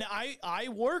 Yeah. And I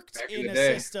worked Back in in a the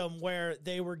day. system where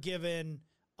they were given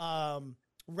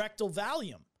rectal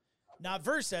Valium, not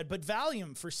Versed, but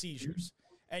Valium for seizures.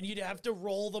 And you'd have to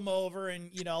roll them over and,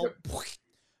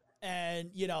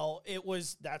 and,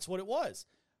 that's what it was.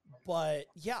 But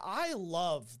yeah, I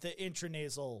love the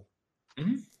intranasal.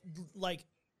 Mhm. Like,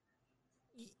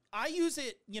 I use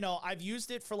it, I've used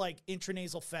it for like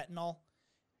intranasal fentanyl,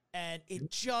 and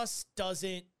it just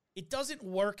doesn't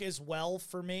work as well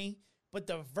for me. But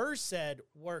the Versed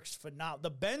works phenomenal.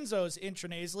 The benzos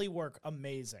intranasally work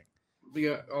amazing. We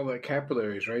got all the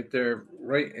capillaries right there,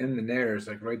 right in the nares,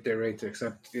 like right there, right to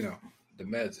accept, the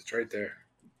meds. It's right there.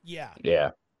 Yeah.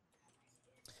 Yeah.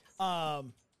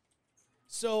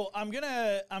 So I'm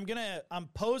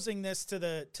posing this to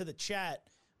the chat.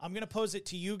 I'm gonna pose it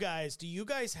to you guys. Do you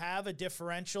guys have a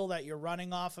differential that you're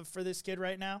running off of for this kid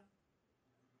right now?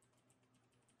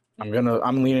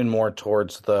 I'm leaning more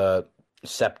towards the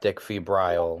septic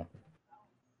febrile.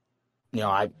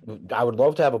 I would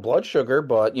love to have a blood sugar,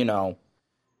 but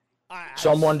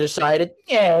someone decided,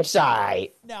 yes,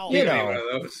 now One of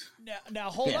those.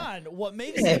 now hold on. What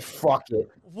makes fuck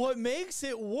it. What makes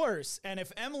it worse, and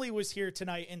if Emily was here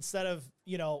tonight instead of,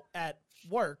 at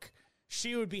work,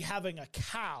 she would be having a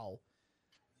cow.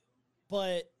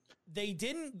 But they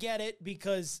didn't get it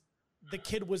because the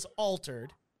kid was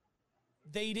altered.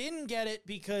 They didn't get it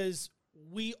because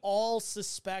we all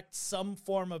suspect some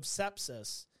form of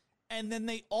sepsis. And then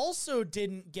they also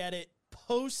didn't get it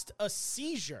post a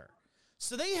seizure.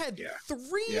 So they had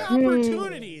 3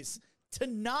 opportunities to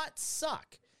not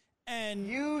suck. And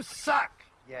You suck,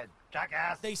 you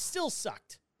jackass. they still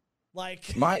sucked. Like,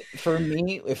 For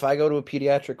me, if I go to a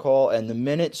pediatric call and the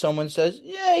minute someone says,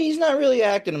 yeah, he's not really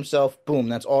acting himself, boom,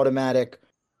 that's automatic.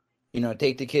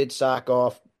 Take the kid's sock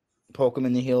off, poke him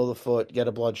in the heel of the foot, get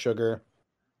a blood sugar.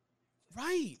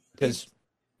 right. Because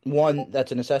one,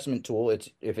 that's an assessment tool.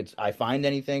 If I find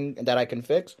anything that I can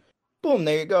fix, boom,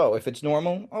 there you go. If it's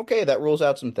normal, okay, that rules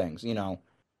out some things.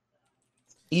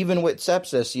 Even with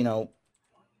sepsis,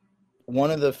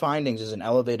 one of the findings is an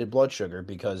elevated blood sugar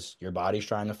because your body's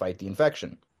trying to fight the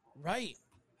infection. Right.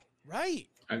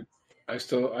 I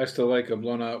still like a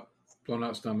blown out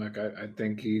stomach. I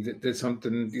think he did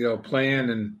something, planned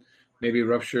and maybe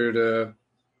ruptured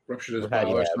his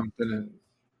bowel or something. And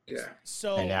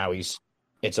So, And now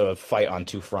it's a fight on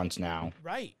 2 fronts now.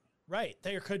 right.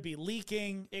 There could be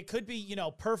leaking. It could be,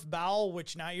 perf bowel,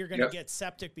 which now you're going to get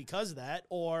septic because of that.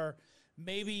 Or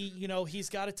maybe, he's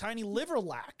got a tiny liver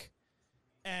lack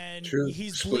and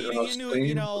he's bleeding into,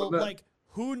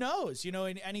 who knows,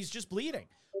 and he's just bleeding.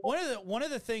 One of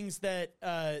the things that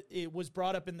it was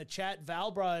brought up in the chat,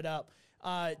 Val brought it up.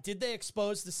 Did they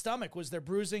expose the stomach? Was there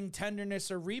bruising, tenderness,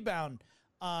 or rebound?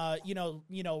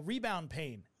 Rebound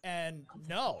pain? And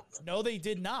no, they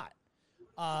did not.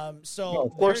 So no,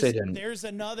 of course they didn't. There's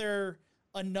another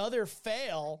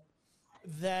fail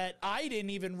that I didn't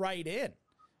even write in.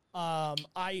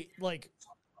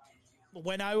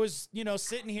 When I was,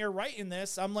 sitting here writing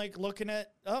this, I'm like looking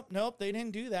at, oh, nope, they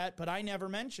didn't do that, but I never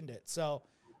mentioned it. So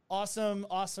awesome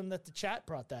that the chat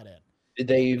brought that in. Did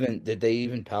they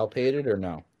even palpate it or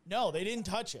no? No, they didn't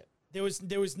touch it. There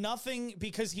was nothing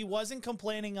because he wasn't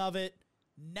complaining of it.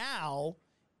 Now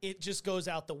it just goes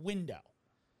out the window,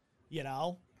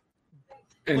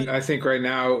 And I think right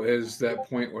now is that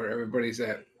point where everybody's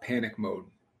at panic mode.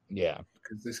 Yeah.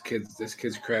 Because this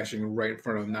kid's crashing right in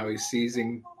front of him. Now he's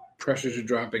seizing, pressures are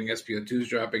dropping, SpO2's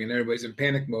dropping, and everybody's in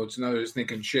panic mode. So now they're just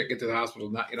thinking, shit, get to the hospital.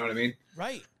 Not, you know what I mean?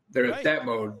 Right. They're at that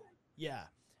mode. Yeah.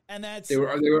 And that's They were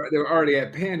already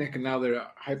at panic, and now they're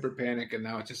hyper panic, and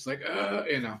now it's just like,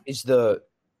 Is the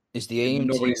AEMT in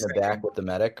Nobody's the back with the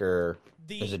medic, or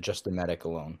the is it just the medic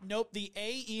alone? Nope, the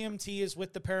AEMT is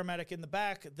with the paramedic in the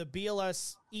back. The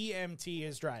BLS EMT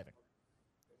is driving.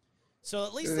 So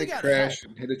at least they got crash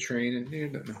help. and hit a train,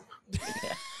 and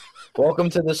Welcome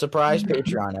to the surprise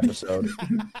Patreon episode.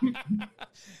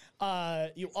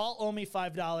 You all owe me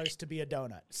 $5 to be a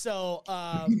donut. So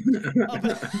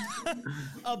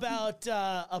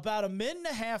about a minute and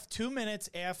a half, 2 minutes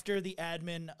after the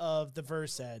admin of the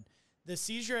Versed, the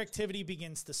seizure activity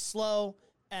begins to slow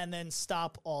and then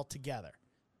stop altogether.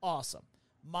 Awesome.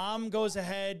 Mom goes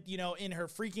ahead, in her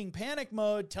freaking panic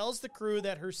mode, tells the crew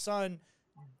that her son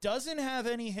doesn't have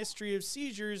any history of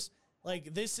seizures.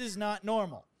 Like, this is not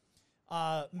normal.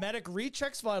 Medic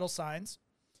rechecks vital signs.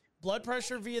 Blood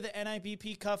pressure via the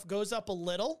NIBP cuff goes up a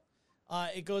little.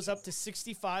 It goes up to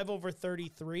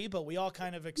 65/33, but we all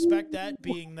kind of expect that,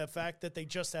 being the fact that they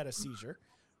just had a seizure,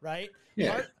 right?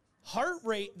 Yeah. Heart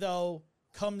rate, though,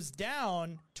 comes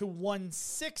down to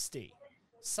 160.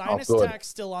 Sinus good. tach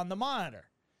still on the monitor.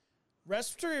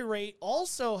 Respiratory rate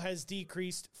also has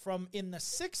decreased from in the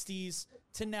 60s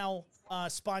to now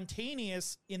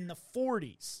spontaneous in the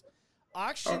 40s.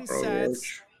 Oxygen sats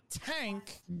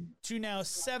tank to now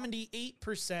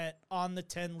 78% on the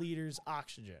 10 liters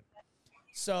oxygen.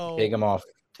 So Take them off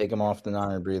the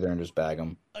non-rebreather and just bag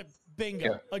them. Bingo.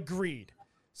 Yeah. Agreed.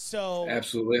 So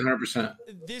Absolutely, 100%.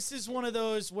 this is one of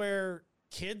those where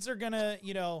kids are gonna,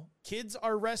 kids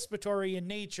are respiratory in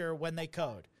nature when they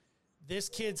code. This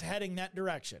kid's heading that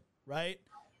direction, right?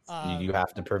 You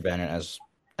have to prevent it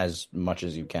as much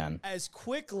as you can. As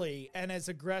quickly and as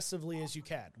aggressively as you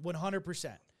can,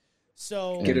 100%.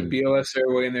 So Get a BLS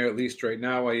airway in there at least right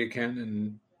now while you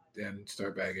can, and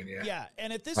start bagging. yeah.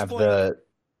 And at this Have point,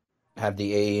 have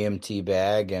the AEMT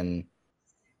bag and.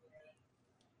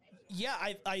 yeah,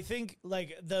 I think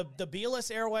like the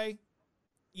BLS airway,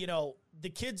 the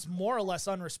kid's more or less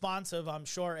unresponsive, I'm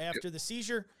sure, after the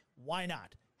seizure. Why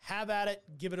not? Have at it,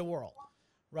 give it a whirl,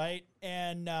 right?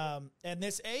 And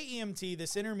this AEMT,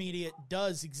 this intermediate,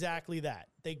 does exactly that.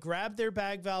 They grab their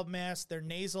bag valve mask, their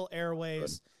nasal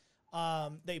airways.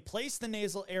 They place the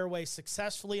nasal airway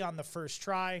successfully on the first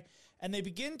try, and they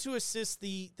begin to assist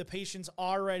the patient's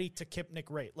already tachypnic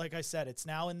rate. Like I said, it's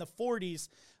now in the 40s,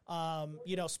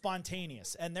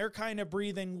 spontaneous. And they're kind of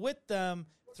breathing with them,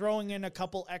 throwing in a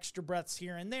couple extra breaths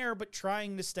here and there, but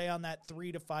trying to stay on that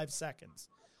 3 to 5 seconds.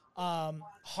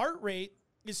 Heart rate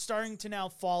is starting to now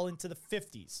fall into the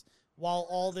 50s while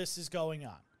all this is going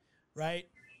on, right?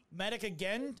 Medic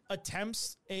again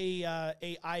attempts a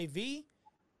IV,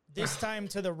 this time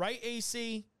to the right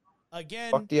AC.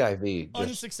 Again, Fuck the IV.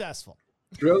 unsuccessful.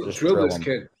 Drill this him.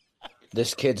 kid.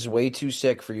 This kid's way too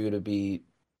sick for you to be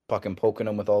fucking poking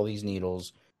him with all these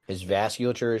needles. His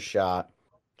vasculature is shot.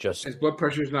 Just His blood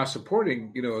pressure is not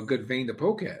supporting, a good vein to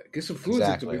poke at. Get some fluids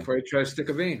into Exactly. him before you try to stick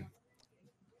a vein.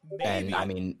 Maybe.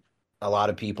 and a lot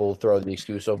of people throw the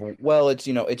excuse of, well, it's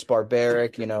it's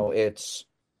barbaric, it's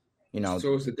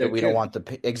So is the that dead we kid. don't want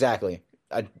the exactly.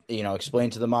 I explain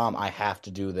to the mom, I have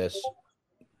to do this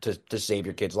to save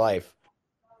your kid's life.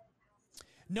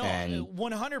 No, And-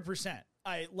 100%.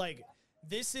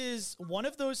 This is one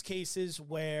of those cases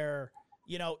where,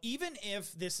 even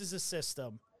if this is a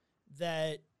system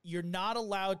that you're not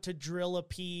allowed to drill a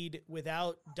ped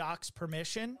without doc's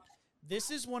permission,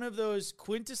 this is one of those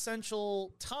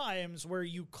quintessential times where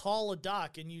you call a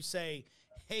doc and you say,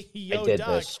 hey, yo, I did doc,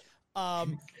 this.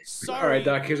 sorry. All right,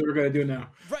 Doc, here's what we're going to do now.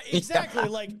 Right, exactly.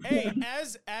 Like, hey,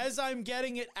 as I'm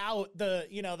getting it out,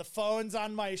 the phone's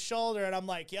on my shoulder, and I'm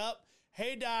like, "Yep,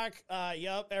 hey doc,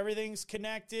 yep, everything's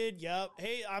connected. Yep,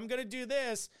 hey, I'm gonna do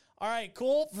this. All right,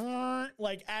 cool."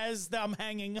 Like as I'm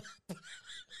hanging up.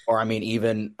 Or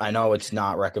even I know it's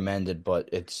not recommended, but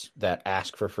it's that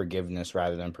ask for forgiveness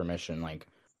rather than permission. Like,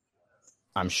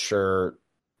 I'm sure,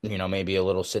 maybe a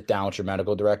little sit down with your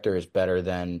medical director is better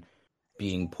than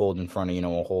being pulled in front of,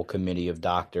 a whole committee of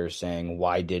doctors saying,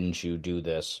 why didn't you do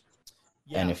this?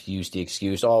 Yeah. And if you use the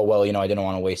excuse, oh, well, I didn't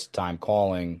want to waste time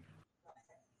calling,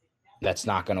 that's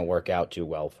not going to work out too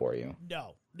well for you.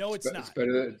 No, it's not.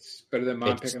 It's better than mom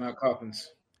It's- picking out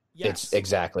coffins. Yes, It's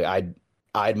exactly.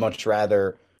 I'd much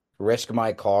rather risk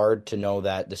my card to know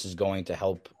that this is going to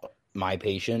help my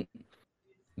patient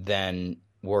than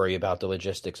worry about the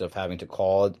logistics of having to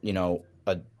call,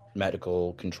 a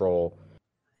medical control,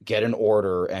 get an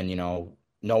order, and,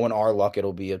 knowing our luck,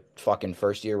 it'll be a fucking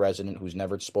first-year resident who's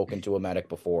never spoken to a medic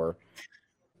before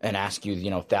and ask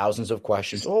you, thousands of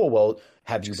questions. Oh, well,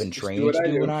 have you been Just do trained what to I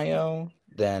do do. an IO?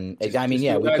 Then, Just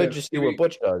yeah, do we what I could do. just Give do me- what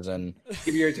Butch does and,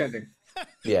 Give me your attending.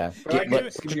 yeah. Right,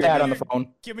 Put give your me dad your- on the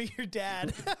phone. give me your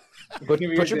dad. Put Give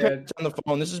me your your dad. parents on the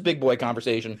phone. This is big boy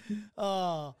conversation.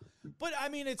 But I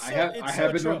mean, it's I so, have it's I so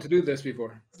have been true. known to do this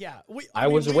before. Yeah, I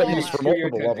was a we all witness have. for Give me your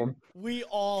multiple of attending. them. We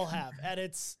all have, and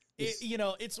it's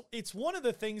it's one of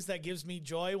the things that gives me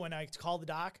joy when I call the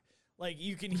doc. Like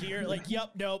you can hear, like,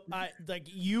 yep, nope,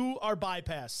 you are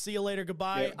bypassed. See you later,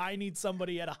 goodbye. Yeah. I need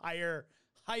somebody at a higher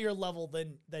level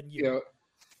than you. You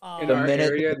know, in The our minute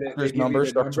area, the they doctor's give you number the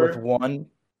starts number, with 1, and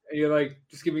you're like,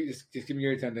 just give me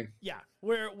your attending. Yeah,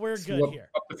 we're Just good up, here.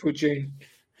 Up the food chain.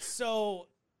 So,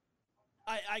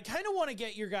 I kind of want to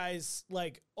get your guys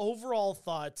like overall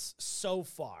thoughts so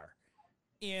far,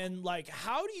 in like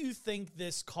how do you think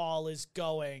this call is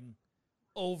going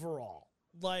overall?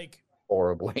 Like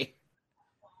horribly.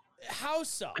 how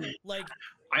so? Like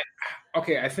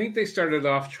Okay, I think they started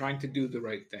off trying to do the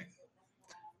right thing,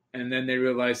 and then they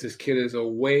realized this kid is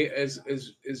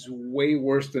is way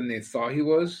worse than they thought he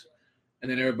was,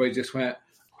 and then everybody just went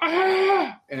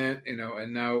and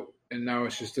now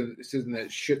it's just in that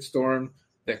shit storm,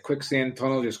 that quicksand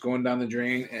tunnel just going down the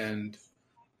drain, and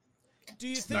Do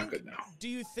you It's think? not good now. Do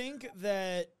you think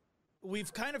that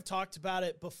we've kind of talked about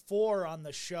it before on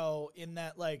the show? In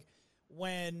that, like,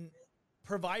 when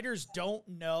providers don't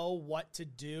know what to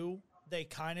do, they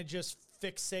kind of just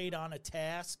fixate on a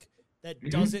task that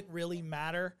doesn't really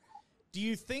matter. Do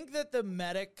you think that the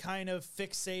medic kind of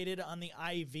fixated on the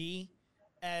IV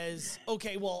as,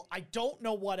 okay, well, I don't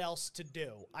know what else to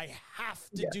do. I have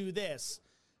to do this,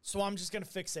 so I'm just going to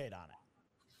fixate on it.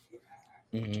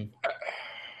 Mm-hmm.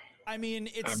 I mean,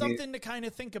 it's something to kind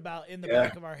of think about in the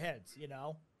back of our heads, you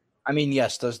know? I mean,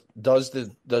 yes. Does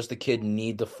the kid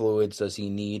need the fluids? Does he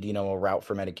need, a route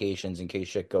for medications in case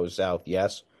shit goes south?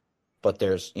 Yes. But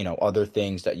there's, other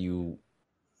things that you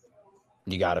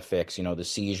got to fix, the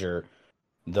seizure,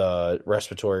 the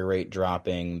respiratory rate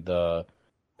dropping, the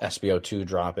SpO2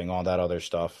 dropping, all that other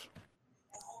stuff.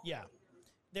 Yeah.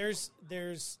 There's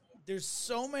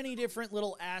so many different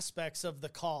little aspects of the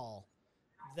call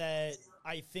that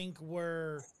I think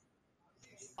were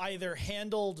either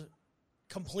handled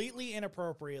completely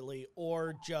inappropriately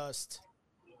or just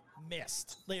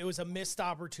missed. It was a missed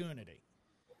opportunity.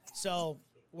 So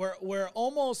we're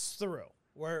almost through.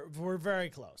 We're very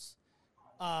close.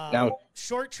 Now,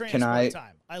 short transport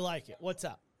time. I like it. What's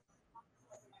up?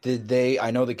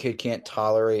 I know the kid can't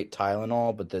tolerate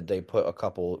Tylenol, but did they put a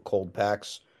couple cold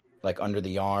packs like under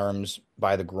the arms,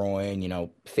 by the groin,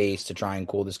 face to try and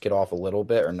cool this kid off a little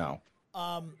bit, or no?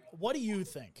 What do you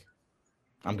think?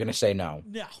 I'm going to say no.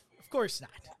 No, of course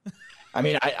not. I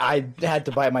mean, I had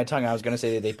to bite my tongue. I was going to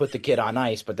say that they put the kid on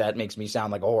ice, but that makes me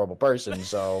sound like a horrible person,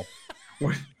 so.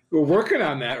 We're working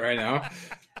on that right now.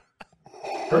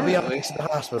 He'll be up next to the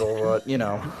hospital, but,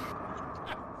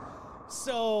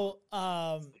 So,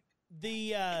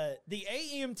 the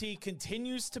AEMT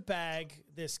continues to bag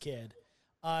this kid.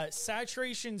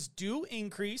 Saturations do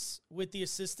increase with the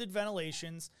assisted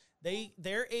ventilations.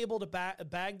 They're able to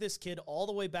bag this kid all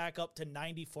the way back up to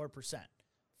 94%.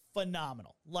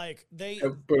 Phenomenal. Like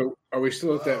But are we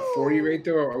still at that 40 rate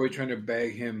though, or are we trying to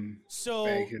bag his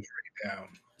rate down?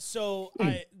 So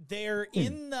they're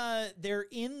in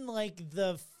like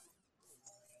the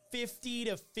 50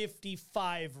 to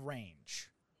 55 range.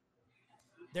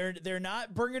 They're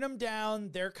not bringing him down.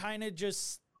 They're kind of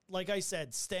just, like I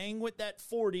said, staying with that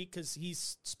 40 because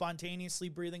he's spontaneously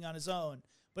breathing on his own,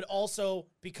 but also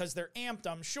because they're amped,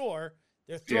 I'm sure,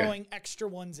 they're throwing extra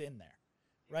ones in there,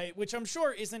 right? Which I'm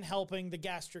sure isn't helping the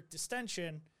gastric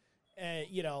distension, that's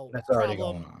problem. already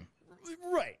going on.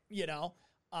 Right,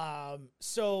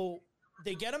 so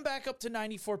they get him back up to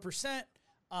 94%.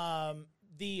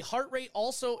 The heart rate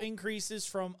also increases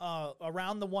from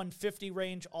around the 150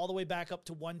 range all the way back up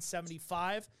to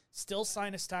 175. Still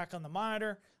sinus tach on the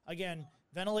monitor. Again,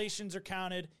 ventilations are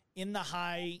counted in the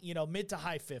high, mid to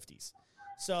high 50s.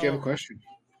 So, do you have a question?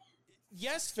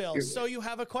 Yes, Phil. So you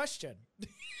have a question.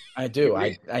 I do.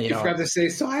 You forgot to say,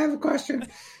 so I have a question.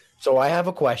 So I have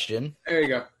a question. There you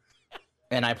go.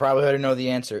 And I probably already know the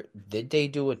answer. Did they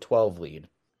do a 12 lead?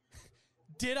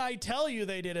 Did I tell you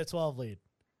they did a 12 lead?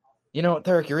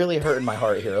 Derek, you're really hurting my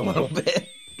heart here a little bit.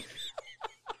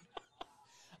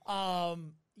 I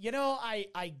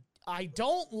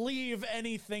don't leave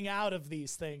anything out of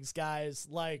these things, guys.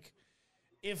 Like,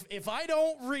 if I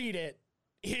don't read it,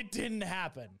 it didn't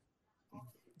happen.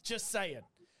 Just saying.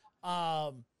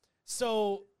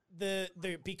 So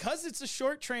because it's a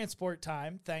short transport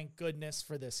time, thank goodness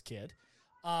for this kid.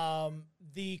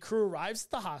 The crew arrives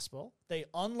at the hospital. They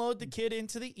unload the kid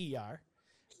into the ER,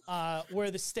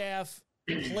 where the staff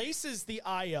places the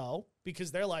IO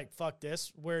because they're like, fuck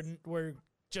this. We're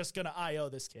just going to IO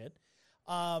this kid.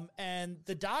 And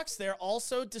the docs there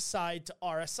also decide to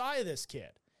RSI this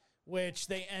kid, which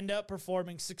they end up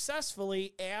performing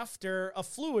successfully after a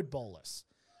fluid bolus.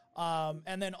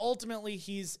 And then ultimately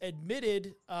he's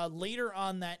admitted later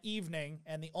on that evening.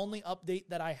 And the only update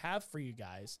that I have for you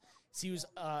guys is he was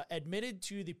admitted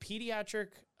to the pediatric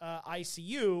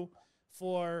ICU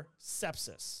for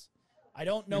sepsis. I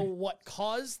don't know what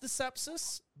caused the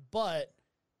sepsis, but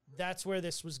that's where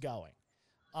this was going.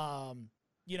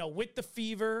 With the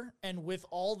fever and with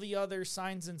all the other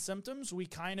signs and symptoms, we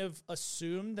kind of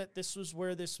assumed that this was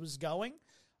where this was going.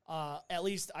 At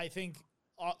least I think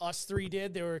us three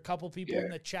did. There were a couple people in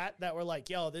the chat that were like,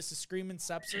 yo, this is screaming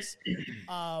sepsis.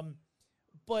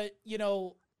 But,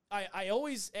 I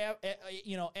always,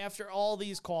 after all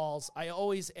these calls, I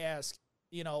always ask,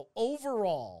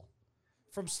 overall,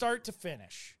 from start to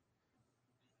finish,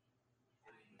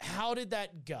 how did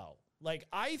that go? Like,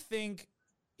 I think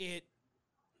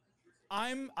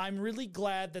I'm really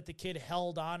glad that the kid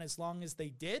held on as long as they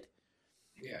did.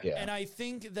 Yeah. And I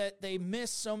think that they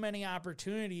missed so many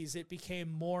opportunities, it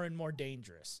became more and more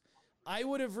dangerous. I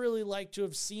would have really liked to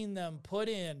have seen them put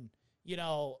in,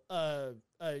 tibial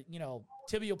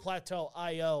plateau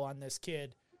IO on this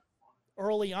kid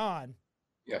early on.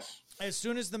 Yes. As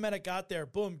soon as the medic got there,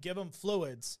 boom, give him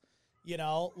fluids,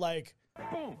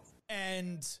 boom.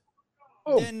 And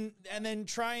then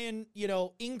try and,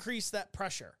 increase that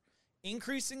pressure.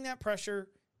 Increasing that pressure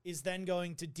is then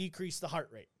going to decrease the heart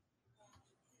rate.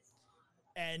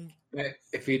 And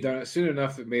if he'd done it soon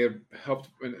enough, it may have helped,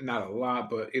 not a lot,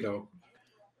 but,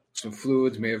 some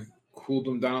fluids may have cooled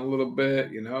him down a little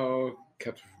bit,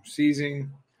 kept him from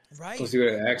seizing. Right. Plus he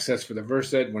would have access for the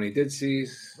Versed when he did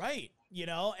seize. Right.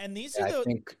 And these are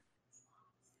the...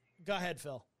 Go ahead,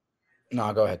 Phil.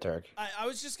 No, go ahead, Tarek. I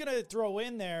was just going to throw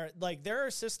in there, like, there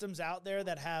are systems out there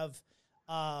that have,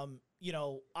 IV,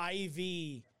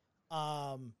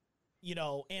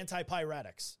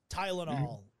 antipyretics,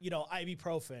 Tylenol,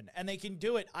 ibuprofen, and they can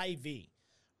do it IV,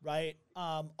 right?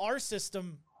 Our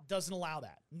system doesn't allow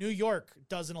that. New York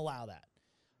doesn't allow that.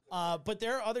 But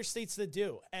there are other states that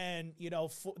do. And,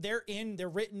 they're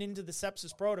written into the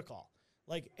sepsis protocol.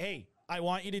 Like, hey, I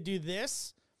want you to do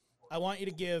this. I want you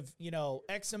to give,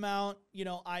 X amount,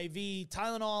 IV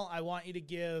Tylenol. I want you to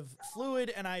give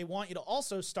fluid, and I want you to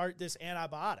also start this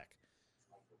antibiotic.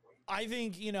 I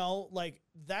think,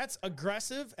 that's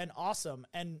aggressive and awesome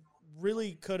and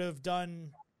really could have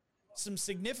done some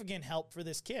significant help for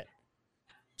this kid.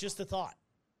 Just a thought.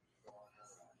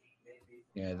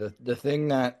 Yeah, the thing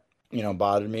that,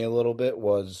 bothered me a little bit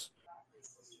was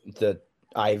the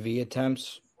IV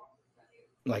attempts.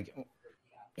 Like,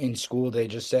 in school, they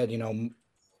just said,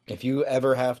 if you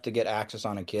ever have to get access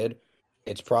on a kid,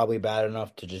 it's probably bad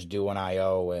enough to just do an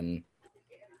IO and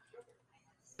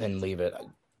leave it.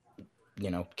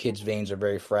 Kids' veins are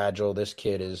very fragile. This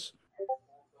kid is,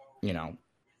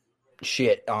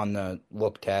 shit on the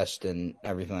look test and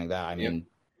everything like that. I mean,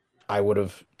 I would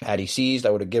have, had he seized,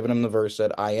 I would have given him the Versed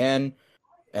IN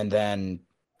and then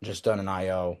just done an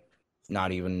IO,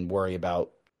 not even worry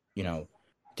about,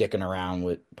 dicking around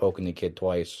with poking the kid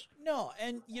twice. No,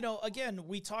 and, again,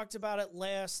 we talked about it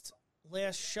last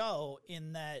show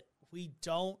in that we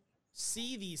don't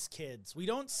see these kids. We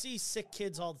don't see sick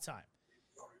kids all the time.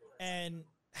 And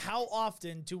how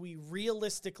often do we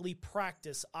realistically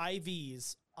practice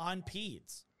IVs on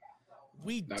peds?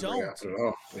 We Not don't. very often at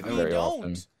all. We Very don't.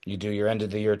 often. You do your end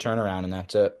of the year turnaround and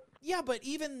that's it. Yeah, but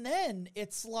even then,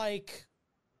 it's like,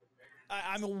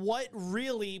 what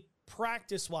really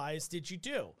practice-wise did you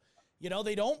do?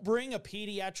 They don't bring a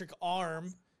pediatric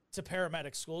arm to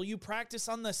paramedic school. You practice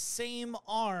on the same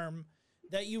arm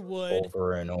that you would.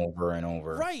 Over and over and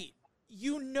over. Right.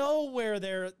 Where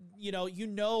they're,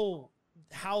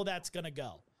 how that's going to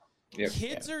go. Yep.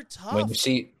 Kids are tough.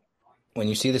 When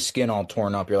you see the skin all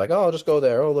torn up, you're like, oh, I'll just go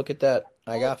there. Oh, look at that.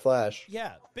 I got flash.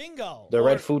 Yeah, bingo. The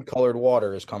red food colored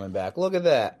water is coming back. Look at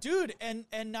that. Dude, and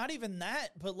not even that,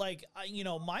 but like,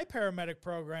 my paramedic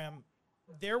program,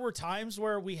 there were times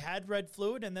where we had red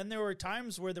fluid, and then there were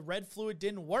times where the red fluid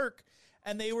didn't work,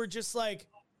 and they were just like,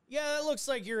 yeah, it looks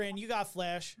like you're in. You got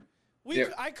flash.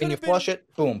 Can you flush it?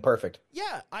 Boom, perfect.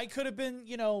 Yeah, I could have been,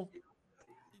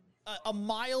 a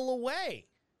mile away,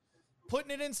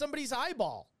 putting it in somebody's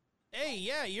eyeball. Hey,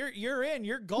 yeah, you're in.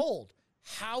 You're gold.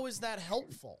 How is that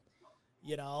helpful?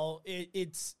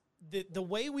 It's the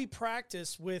way we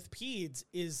practice with peds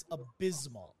is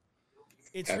abysmal.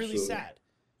 It's Absolutely. really sad.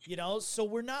 So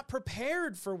we're not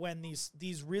prepared for when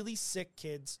these really sick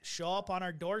kids show up on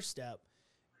our doorstep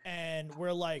and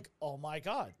we're like, oh my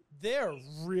God, they're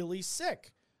really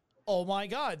sick. Oh my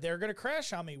God, they're going to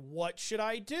crash on me. What should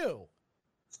I do?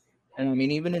 And I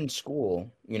mean, even in school,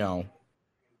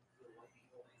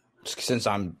 since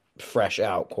I'm fresh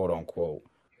out, quote unquote,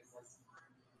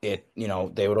 they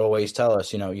would always tell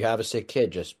us, you have a sick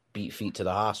kid, just beat feet to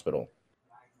the hospital.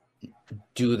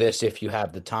 Do this if you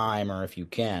have the time or if you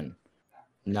can.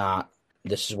 Not,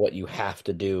 this is what you have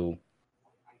to do.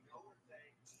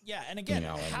 Yeah, and again,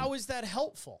 how is that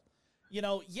helpful?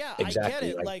 Exactly, I get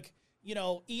it. Like,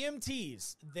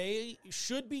 EMTs, they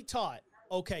should be taught,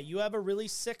 okay, you have a really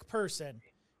sick person,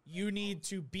 you need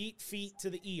to beat feet to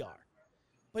the ER.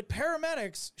 But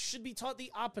paramedics should be taught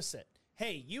the opposite.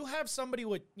 Hey, you have somebody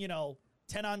with,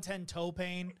 10 on 10 toe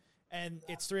pain, and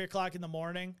it's 3:00 in the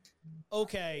morning.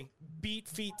 Okay, beat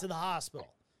feet to the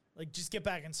hospital. Like, just get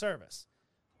back in service.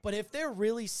 But if they're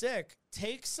really sick,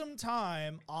 take some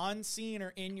time on scene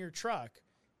or in your truck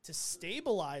to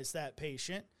stabilize that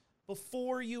patient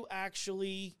before you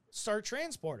actually start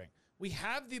transporting. We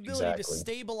have the ability to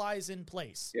stabilize in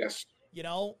place. Yes.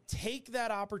 Take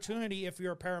that opportunity if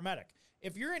you're a paramedic.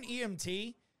 If you're an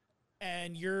EMT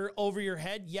and you're over your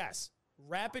head, yes,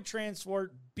 rapid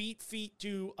transport, beat feet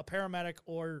to a paramedic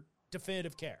or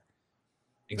definitive care.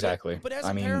 Exactly. But as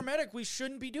a paramedic, we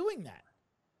shouldn't be doing that.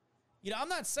 I'm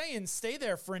not saying stay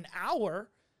there for an hour,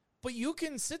 but you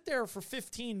can sit there for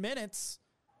 15 minutes,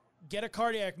 get a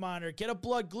cardiac monitor, get a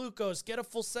blood glucose, get a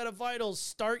full set of vitals,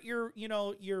 start your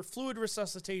fluid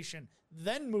resuscitation,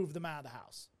 then move them out of the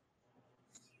house.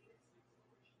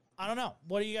 I don't know.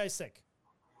 What do you guys think?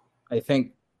 I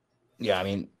think,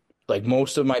 like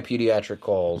most of my pediatric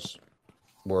calls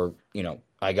were,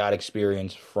 I got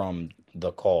experience from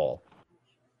the call.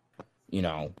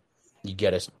 You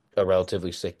get a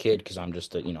relatively sick kid because I'm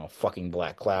just a, fucking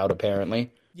black cloud,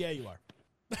 apparently. Yeah, you are.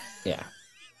 Yeah.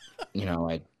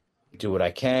 I do what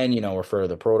I can, refer to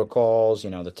the protocols,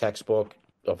 the textbook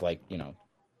of like,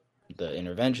 the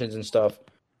interventions and stuff,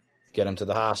 get them to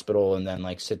the hospital and then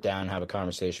like sit down and have a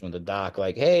conversation with the doc.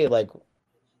 Like, hey, like,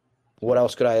 what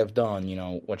else could I have done?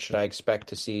 What should I expect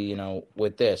to see,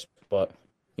 with this? But,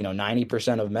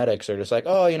 90% of medics are just like,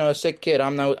 oh, a sick kid.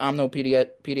 I'm no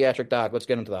pediatric doc. Let's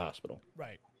get him to the hospital.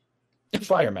 Right.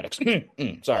 Fire medics.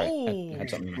 Sorry. Oh. I had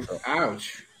something in my throat.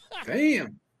 Ouch.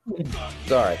 Damn.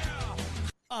 Sorry.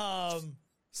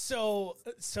 So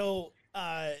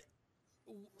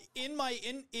in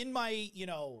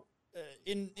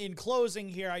closing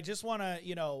here, I just want to,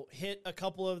 hit a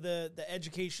couple of the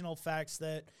educational facts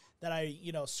that I,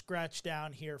 scratched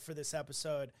down here for this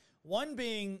episode. One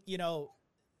being,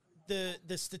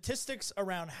 the statistics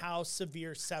around how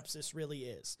severe sepsis really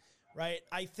is, right?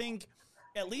 I think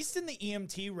at least in the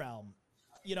EMT realm,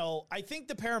 I think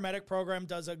the paramedic program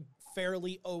does a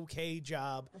fairly okay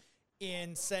job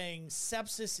in saying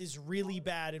sepsis is really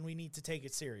bad and we need to take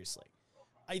it seriously.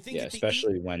 I think,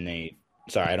 especially when they.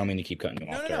 Sorry, I don't mean to keep cutting you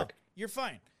off, Derek. No, you're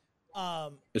fine.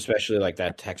 Especially like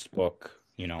that textbook,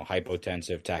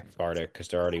 hypotensive, tachycardic, because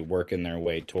they're already working their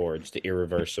way towards the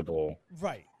irreversible.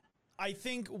 Right. I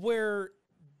think where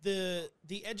the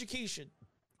education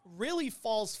really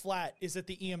falls flat is at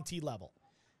the EMT level.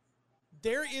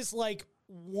 There is like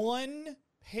one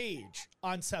page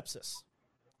on sepsis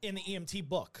in the EMT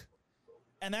book,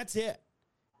 and that's it.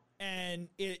 And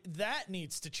that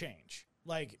needs to change.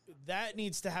 Like, that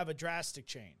needs to have a drastic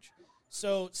change.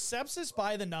 So sepsis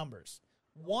by the numbers.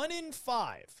 1 in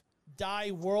 5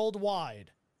 die worldwide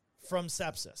from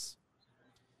sepsis.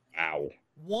 Ow.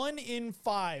 1 in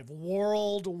 5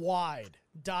 worldwide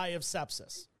die of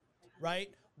sepsis, right?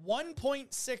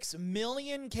 1.6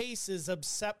 million cases of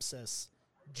sepsis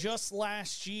just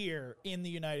last year in the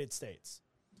United States.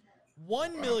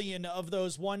 1 million of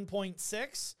those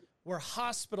 1.6 were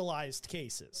hospitalized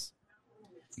cases.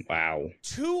 Wow.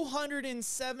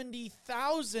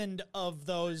 270,000 of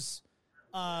those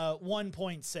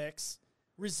 1.6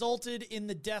 resulted in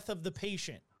the death of the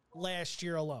patient last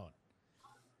year alone.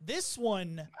 This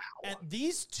one, and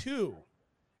these two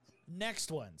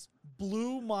next ones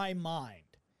blew my mind.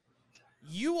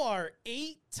 You are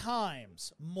 8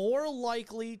 times more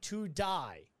likely to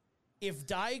die if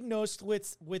diagnosed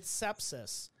with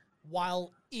sepsis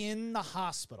while in the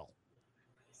hospital.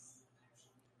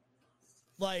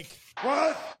 Like,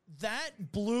 what?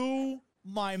 That blew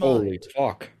my mind. Holy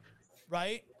fuck.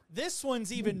 Right? This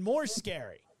one's even more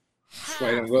scary. That's why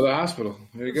I don't go to the hospital.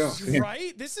 There you go.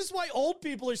 Right? This is why old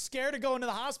people are scared of going to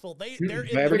the hospital. They're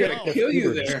gonna kill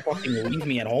you there. Fucking leave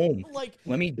me at home. Like,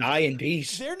 let me die in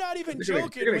peace. They're not even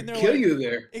joking when they're kill you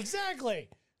there. Exactly.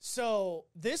 So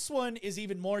this one is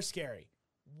even more scary.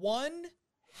 1/2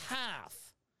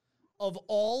 of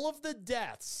all of the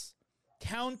deaths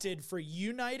counted for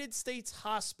United States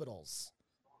hospitals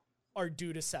are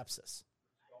due to sepsis.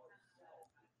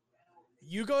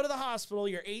 You go to the hospital,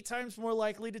 you're 8 times more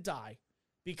likely to die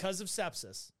because of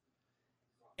sepsis.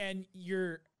 And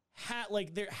you're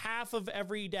half of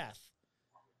every death,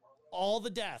 all the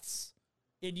deaths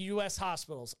in U.S.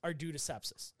 hospitals are due to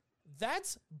sepsis.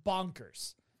 That's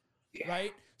bonkers,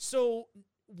 right? So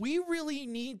we really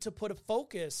need to put a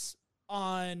focus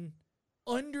on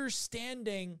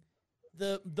understanding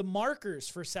the markers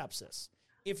for sepsis.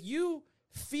 If you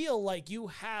feel like you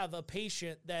have a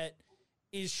patient that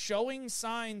is showing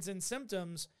signs and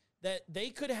symptoms that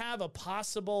they could have a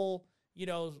possible,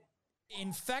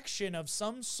 infection of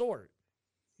some sort,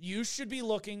 you should be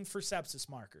looking for sepsis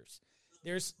markers.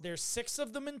 There's 6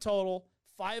 of them in total,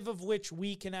 5 of which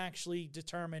we can actually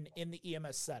determine in the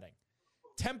EMS setting.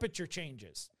 Temperature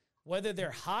changes, whether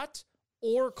they're hot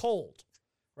or cold,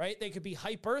 right? They could be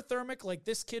hyperthermic like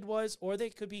this kid was, or they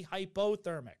could be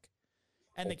hypothermic.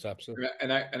 And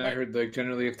I heard, like,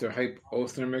 generally if they're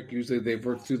hypothermic, usually they've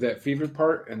worked through that fever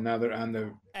part, and now they're on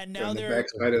the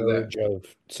backside of that. Of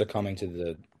succumbing to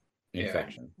the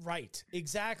infection. Right,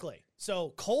 exactly.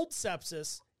 So cold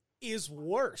sepsis is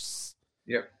worse.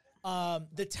 Yep.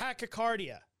 The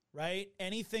tachycardia, right?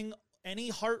 Any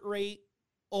heart rate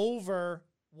over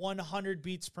 100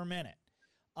 beats per minute,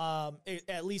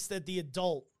 at least at the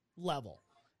adult level.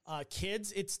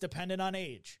 Kids, it's dependent on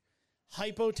age.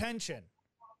 Hypotension,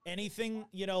 anything,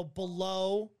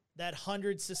 below that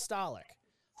 100 systolic.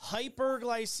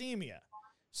 Hyperglycemia.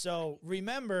 So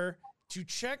remember to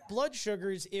check blood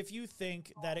sugars if you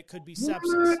think that it could be sepsis.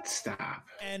 What? Stop.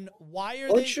 And why are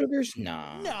Blood they sugars?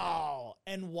 Nah. No.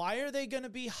 And why are they going to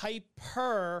be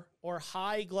hyper or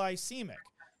high glycemic?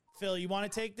 Phil, you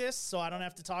want to take this so I don't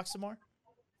have to talk some more?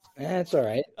 That's all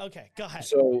right. Okay, go ahead.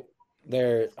 So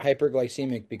they're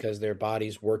hyperglycemic because their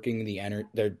body's working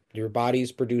your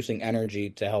body's producing energy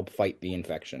to help fight the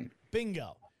infection.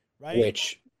 Bingo. Right?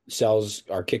 Which cells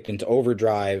are kicked into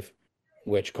overdrive,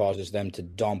 which causes them to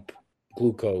dump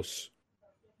glucose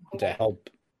to help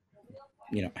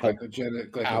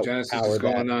glycogenesis is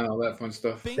going on, all that fun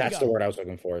stuff. Bingo. That's the word I was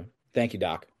looking for. Thank you,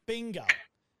 Doc. Bingo.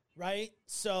 Right?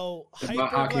 So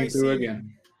Hawking through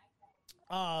again.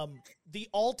 The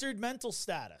altered mental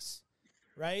status,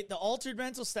 right? The altered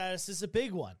mental status is a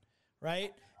big one,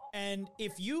 right? And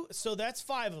so that's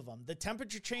 5 of them: the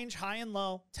temperature change, high and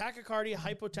low, tachycardia,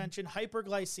 hypotension,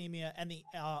 hyperglycemia, and the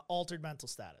altered mental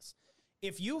status.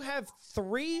 If you have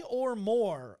 3 or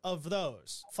more of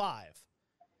those 5,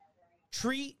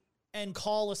 treat and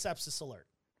call a sepsis alert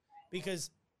because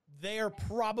they are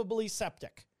probably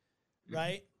septic,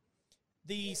 right?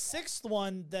 The 6th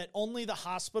one that only the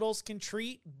hospitals can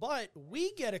treat, but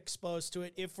we get exposed to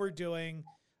it if we're doing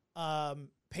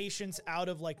patients out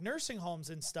of like nursing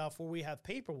homes and stuff where we have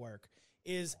paperwork,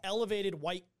 is elevated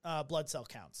white blood cell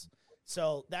counts.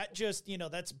 So that just,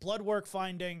 that's blood work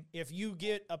finding. If you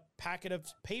get a packet of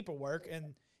paperwork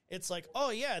and it's like, oh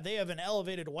yeah, they have an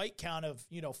elevated white count of,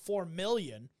 4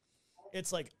 million.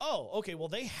 It's like, oh, okay, well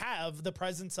they have the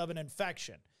presence of an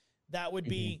infection. That would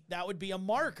be a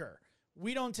marker.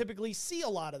 We don't typically see a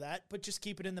lot of that, but just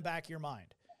keep it in the back of your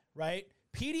mind, right?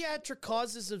 Pediatric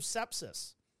causes of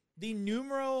sepsis. The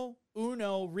numero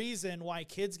uno reason why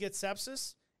kids get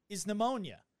sepsis is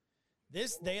pneumonia.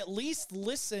 They at least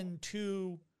listen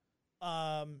to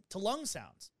lung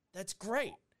sounds. That's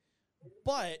great.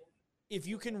 But if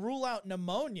you can rule out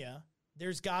pneumonia,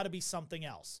 there's got to be something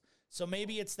else. So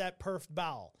maybe it's that perfed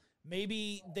bowel.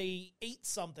 Maybe they ate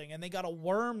something and they got a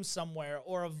worm somewhere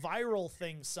or a viral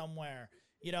thing somewhere.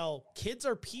 Kids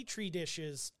are petri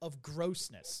dishes of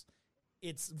grossness.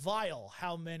 It's vile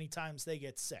how many times they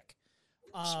get sick.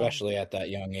 Especially at that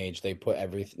young age. They put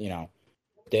everything,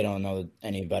 they don't know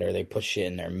any better. They put shit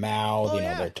in their mouth.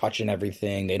 They're touching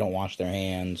everything. They don't wash their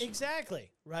hands.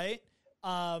 Exactly, right?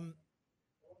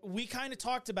 We kind of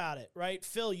talked about it, right?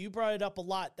 Phil, you brought it up a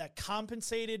lot, that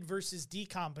compensated versus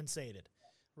decompensated,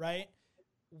 right?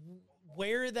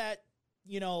 Where that,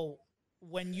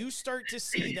 when you start to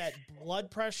see that blood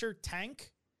pressure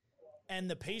tank and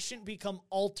the patient become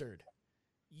altered,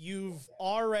 you've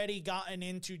already gotten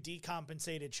into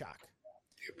decompensated shock.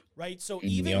 Right. So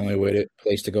even the only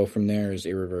place to go from there is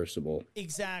irreversible.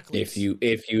 Exactly. If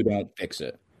you don't fix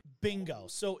it. Bingo.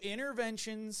 So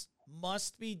interventions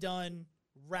must be done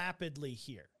rapidly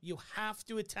here. You have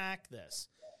to attack this.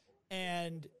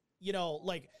 And,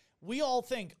 we all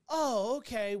think, oh,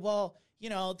 okay, well,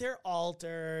 they're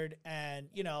altered and,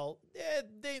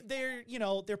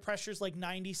 their pressure's like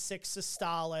 96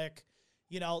 systolic.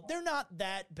 They're not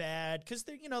that bad because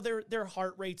their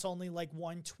heart rate's only like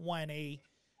 120.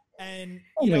 And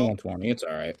only 120, it's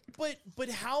all right. But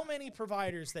how many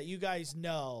providers that you guys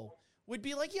know would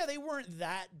be like, yeah, they weren't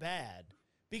that bad,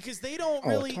 because they don't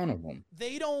really, a ton of them.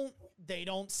 They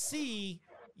don't see,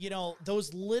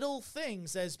 those little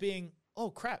things as being, oh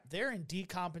crap, they're in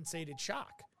decompensated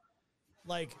shock.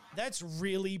 Like that's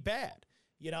really bad.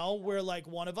 Where like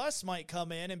one of us might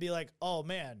come in and be like, oh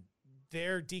man,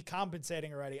 they're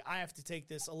decompensating already. I have to take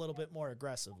this a little bit more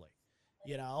aggressively,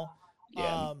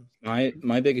 Yeah.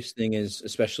 My biggest thing is,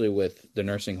 especially with the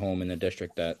nursing home in the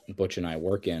district that Butch and I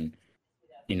work in,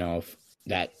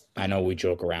 that I know we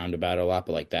joke around about it a lot,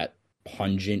 but like that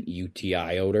pungent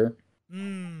UTI odor.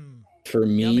 For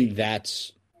me, yummy.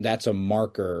 that's a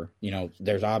marker.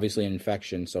 There's obviously an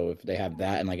infection. So if they have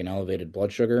that and like an elevated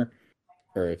blood sugar,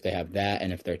 or if they have that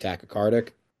and if they're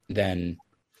tachycardic, then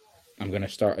I'm going to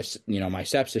start, my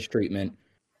sepsis treatment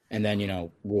and then,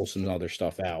 rule some other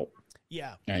stuff out.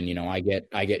 Yeah. And, I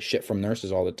get shit from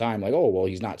nurses all the time. Like, oh, well,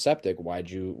 he's not septic. Why'd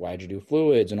you do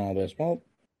fluids and all this? Well,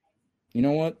 you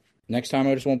know what? Next time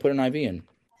I just won't put an IV in.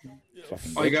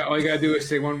 All you got to do is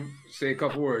say a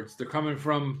couple words. They're coming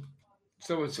from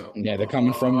So and so. Yeah, they're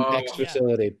coming from X Yeah.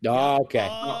 facility. Yeah. Oh, okay.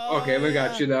 Okay, we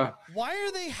got you now. Why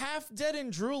are they half dead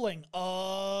and drooling?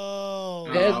 Oh,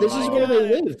 Yeah, this is I where got they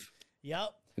it. live. Yep.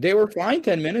 They were fine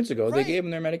 10 minutes ago. Right. They gave them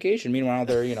their medication. Meanwhile,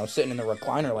 they're, sitting in the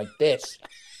recliner like this.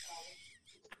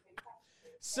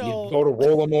 So You go to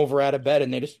roll them over out of bed,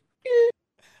 and they just...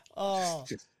 oh,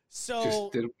 Just so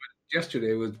did what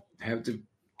yesterday was have to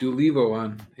do Levo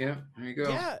on. Yeah, there you go.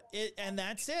 yeah, and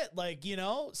that's it. Like,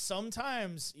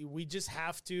 sometimes we just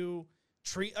have to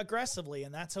treat aggressively,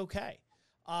 and that's okay.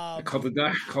 I called the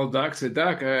doc. Called doc. Said,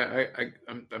 Doc,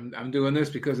 I'm doing this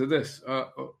because of this.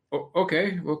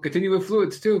 Okay. Well, continue with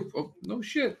fluids too. Oh, no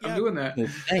shit. Yeah. I'm doing that. Well,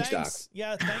 thanks, Doc.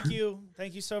 Yeah,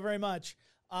 thank you so very much.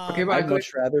 Okay, bye.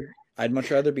 I'd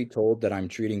much rather be told that I'm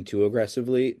treating too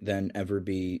aggressively than ever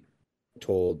be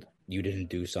told you didn't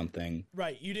do something.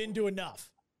 Right, you didn't do enough.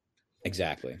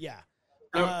 Exactly. Yeah.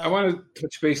 I want to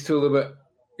touch base too a little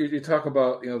bit. You talk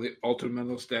about the altered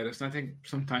mental status, and I think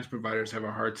sometimes providers have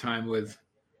a hard time with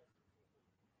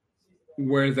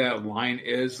where that line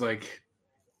is. Like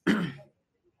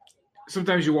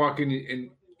sometimes you walk in, and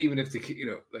even if the kid,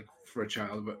 like for a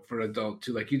child, but for an adult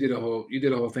too, like you did a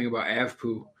whole thing about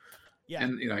AVPU, Yeah.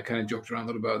 and I kind of joked around a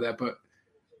little about that, but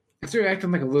if they're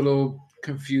acting like a little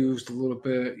confused, a little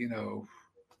bit,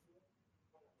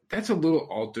 that's a little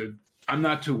altered. I'm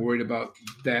not too worried about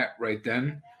that right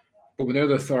then. But when they're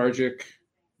lethargic,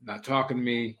 not talking to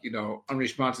me,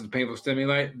 unresponsive to painful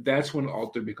stimuli, that's when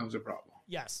altered becomes a problem.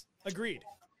 Yes, agreed.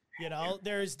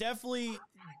 There's definitely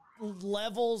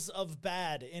levels of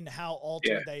bad in how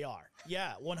altered they are.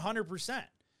 Yeah, 100%.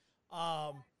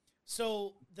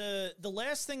 So the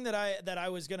last thing that I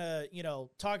was gonna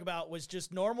talk about was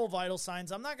just normal vital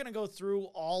signs. I'm not gonna go through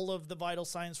all of the vital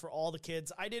signs for all the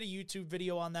kids. I did a YouTube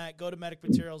video on that. Go to Medic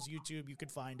Materials YouTube, you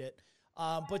could find it.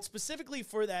 But specifically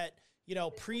for that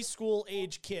preschool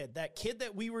age kid, that kid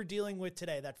that we were dealing with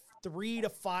today, that 3 to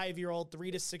 5 year old,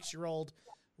 3 to 6 year old,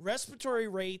 respiratory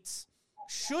rates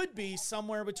should be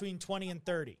somewhere between 20 and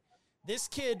 30. This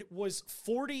kid was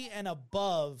 40 and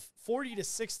above, 40 to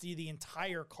 60 the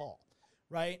entire call,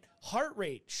 right? Heart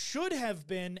rate should have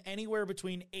been anywhere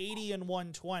between 80 and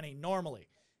 120 normally.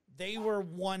 They were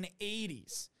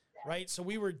 180s, right? So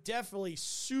we were definitely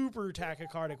super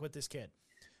tachycardic with this kid.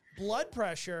 Blood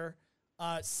pressure,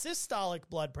 systolic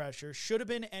blood pressure should have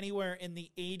been anywhere in the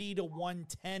 80 to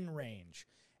 110 range.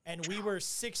 And we were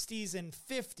 60s and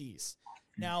 50s.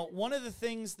 Now, one of the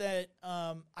things that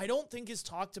I don't think is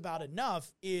talked about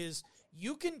enough is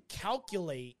you can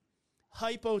calculate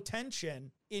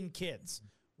hypotension in kids,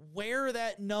 where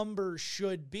that number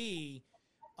should be.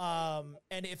 And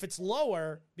if it's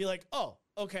lower, be like, oh,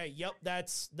 okay, yep,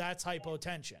 that's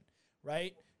hypotension,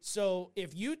 right? So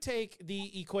if you take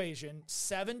the equation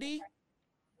 70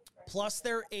 plus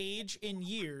their age in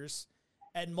years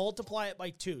and multiply it by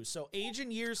 2. So age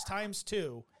in years times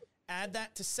 2, add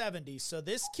that to 70. So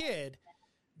this kid,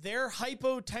 their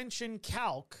hypotension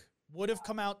calc would have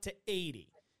come out to 80.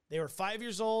 They were 5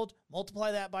 years old.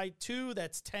 Multiply that by 2,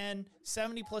 that's 10.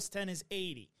 70 plus 10 is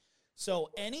 80. So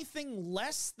anything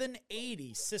less than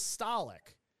 80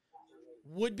 systolic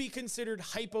would be considered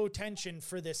hypotension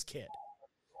for this kid,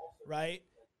 right?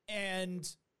 And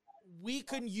we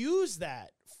can use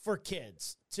that for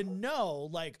kids to know,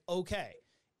 like, okay,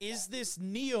 is this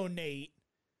neonate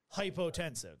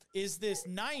hypotensive? Is this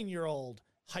 9-year-old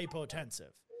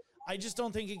hypotensive? I just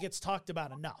don't think it gets talked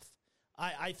about enough.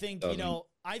 I think,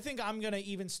 I think I'm going to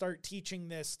even start teaching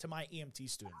this to my EMT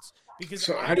students because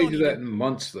so how do you do that in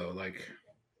months though? Like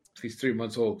if he's 3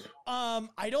 months old?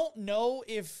 I don't know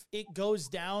if it goes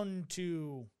down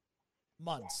to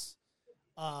months.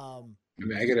 I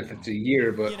mean, I get it if it's a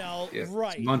year, but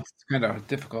right. Months it's kind of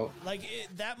difficult. Like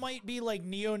that might be like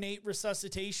neonate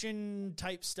resuscitation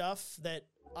type stuff that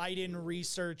I didn't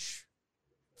research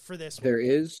for this. There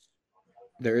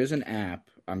is an app.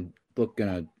 I'm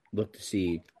gonna look to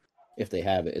see if they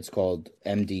have it. It's called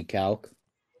MD Calc,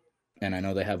 and I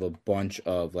know they have a bunch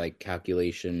of like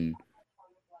calculation,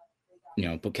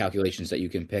 calculations that you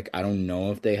can pick. I don't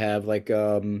know if they have like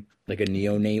a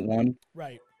neonate one,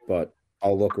 right? But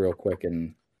I'll look real quick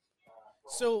and.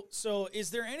 So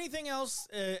is there anything else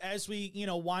as we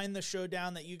wind the show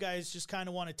down that you guys just kind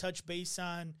of want to touch base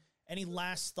on? Any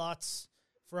last thoughts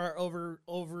for our over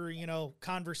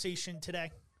conversation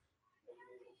today?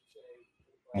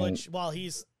 Which while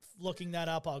he's looking that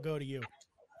up, I'll go to you.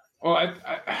 Well, I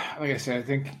like I said, I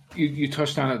think you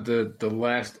touched on it the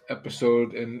last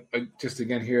episode, and just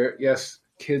again here, yes,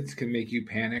 kids can make you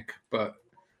panic, but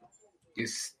you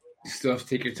still have to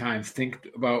take your time, think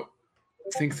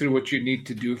through what you need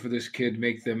to do for this kid,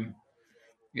 make them,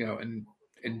 and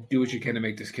and do what you can to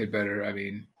make this kid better. I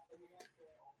mean,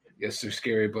 yes, they're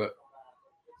scary, but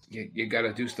you got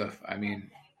to do stuff. I mean,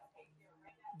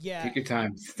 Yeah. take your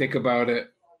time, think about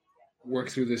it, work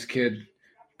through this kid.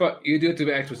 But you do have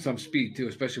to act with some speed too,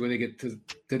 especially when they get to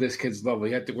this kid's level.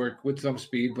 You have to work with some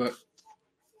speed, but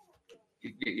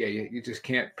you just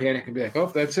can't panic and be like, "Oh,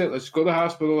 that's it. Let's go to the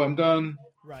hospital. I'm done."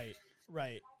 Right.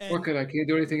 I can't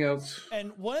do anything else.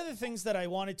 And one of the things that I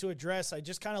wanted to address, I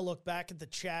just kind of look back at the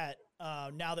chat.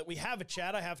 Now that we have a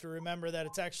chat, I have to remember that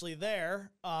it's actually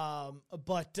there.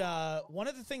 But one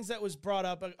of the things that was brought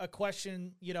up, a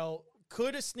question,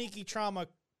 could a sneaky trauma,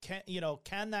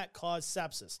 can that cause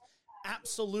sepsis?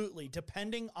 Absolutely.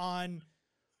 Depending on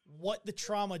what the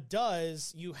trauma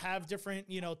does, you have different,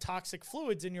 toxic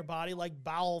fluids in your body, like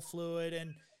bowel fluid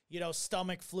and,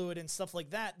 stomach fluid and stuff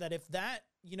like that, that if that,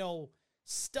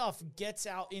 stuff gets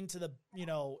out into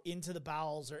the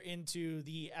bowels or into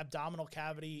the abdominal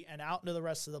cavity and out into the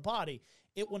rest of the body,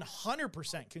 it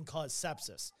 100% can cause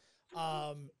sepsis.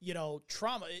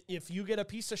 Trauma, if you get a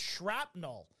piece of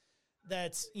shrapnel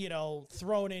that's,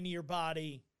 thrown into your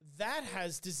body, that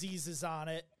has diseases on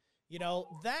it,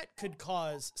 that could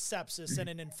cause sepsis and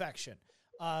an infection.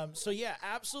 So yeah,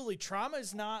 absolutely. Trauma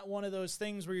is not one of those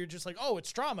things where you're just like, oh,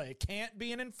 it's trauma, it can't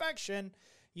be an infection.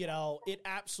 It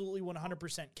absolutely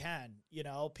 100% can.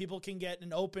 People can get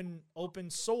an open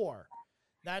sore.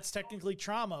 That's technically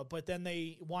trauma, but then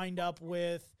they wind up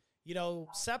with,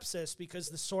 sepsis because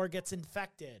the sore gets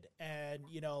infected and,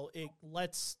 it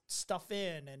lets stuff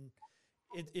in and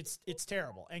it's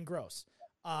terrible and gross.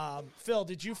 Phil,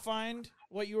 did you find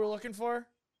what you were looking for?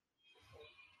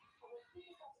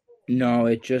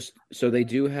 No, so they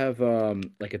do have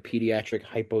like a pediatric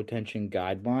hypotension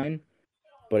guideline,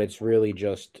 but it's really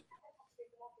just,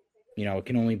 it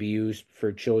can only be used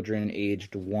for children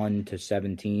aged 1 to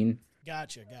 17.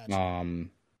 Gotcha.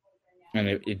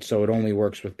 And so it only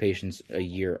works with patients a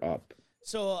year up.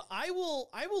 So I will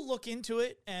look into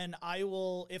it, and I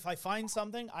will, if I find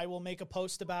something, I will make a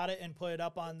post about it and put it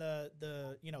up on the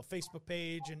Facebook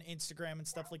page and Instagram and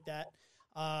stuff like that.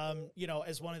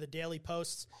 As one of the daily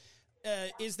posts.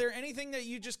 Is there anything that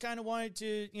you just kind of wanted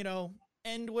to,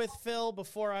 end with, Phil,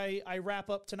 before I wrap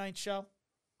up tonight's show?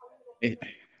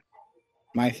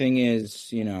 My thing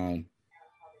is,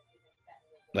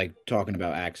 like talking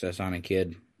about access on a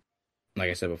kid. Like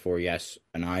I said before, yes,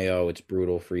 an IO, it's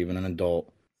brutal for even an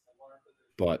adult,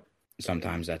 but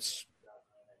sometimes that's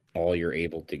all you're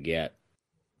able to get.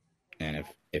 And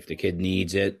if the kid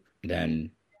needs it,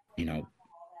 then,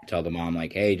 tell the mom,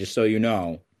 like, hey, just so you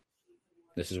know,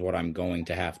 this is what I'm going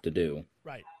to have to do.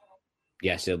 Right.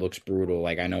 Yes, it looks brutal.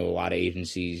 Like, I know a lot of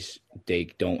agencies, they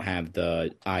don't have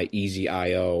the easy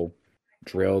IO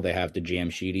drill. They have the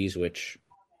Jamsheedies, which,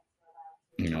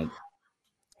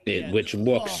 which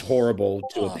looks horrible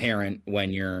to a parent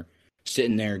when you're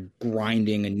sitting there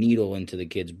grinding a needle into the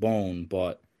kid's bone.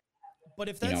 But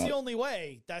if that's the only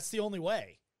way, that's the only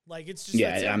way. Like, it's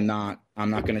just, I'm not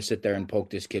going to sit there and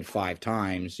poke this kid 5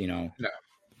 times, No.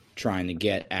 Trying to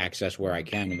get access where I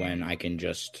can when I can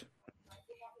just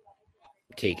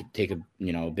take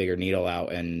a bigger needle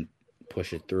out and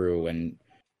push it through. And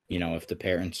if the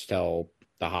parents tell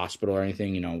the hospital or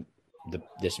anything,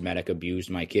 this medic abused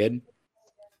my kid,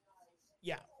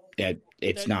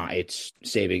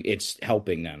 it's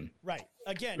helping them. Right.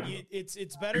 Again,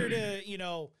 it's better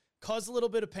to cause a little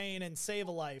bit of pain and save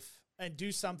a life and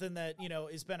do something that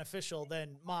is beneficial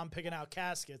than mom picking out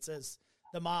caskets, as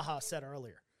the Maha said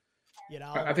earlier.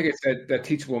 I think it's that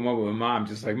teachable moment with mom,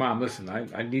 just like, Mom, listen,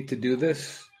 I need to do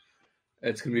this.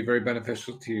 It's going to be very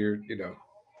beneficial to your,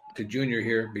 to Junior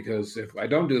here, because if I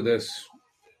don't do this,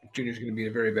 Junior's going to be in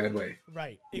a very bad way.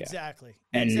 Right. Exactly.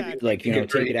 And like, take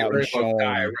it out and show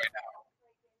him.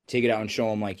 Take it out and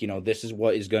show him, like, this is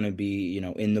what is going to be,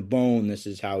 in the bone. This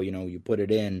is how, you put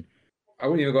it in. I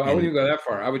wouldn't even go that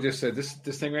far. I would just say this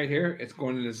thing right here, it's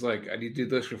going in his leg. I need to do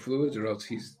this for fluids, or else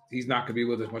he's not going to be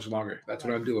with us much longer. That's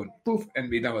what I'm doing. Poof, and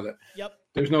be done with it. Yep.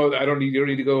 You don't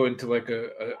need to go into like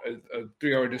a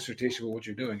 3-hour dissertation with what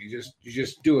you're doing. You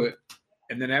just do it,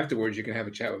 and then afterwards you can have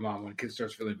a chat with mom when kid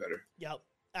starts feeling better. Yep,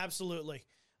 absolutely.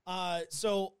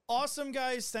 So awesome,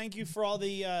 guys! Thank you for all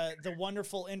the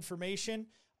wonderful information.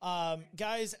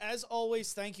 Guys, as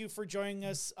always, thank you for joining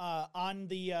us on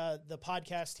the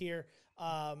podcast here.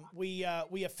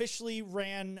 We officially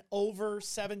ran over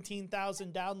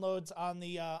 17,000 downloads on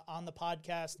the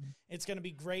podcast. It's going to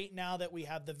be great now that we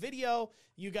have the video.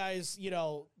 You guys,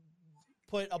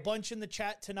 put a bunch in the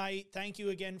chat tonight. Thank you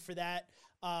again for that.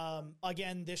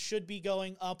 Again, this should be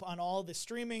going up on all the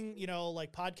streaming,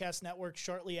 like podcast networks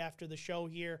shortly after the show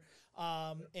here.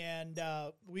 And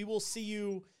we will see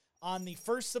you on the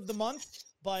 1st of the month.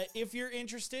 But if you're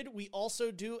interested, we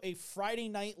also do a Friday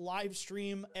night live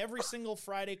stream every single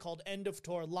Friday called End of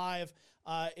Tour Live.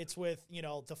 It's with,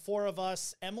 the four of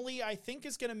us. Emily, I think,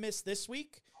 is going to miss this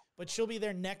week, but she'll be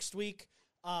there next week.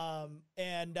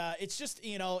 It's just,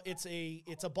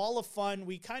 it's a ball of fun.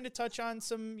 We kind of touch on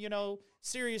some,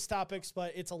 serious topics,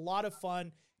 but it's a lot of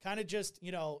fun. Kind of just,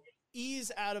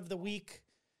 ease out of the week,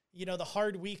 the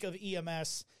hard week of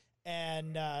EMS.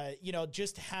 And,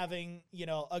 just having,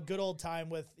 a good old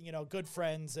time with, good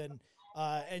friends and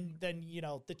then,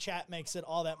 the chat makes it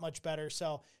all that much better.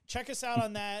 So check us out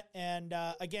on that. And,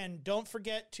 again, don't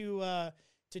forget to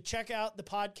check out the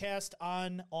podcast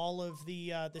on all of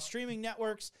the streaming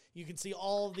networks. You can see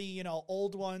all the,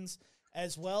 old ones,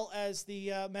 as well as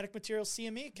the Medic Materials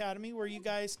CME Academy, where you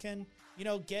guys can,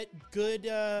 get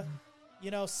good,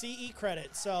 CE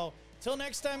credit. So, till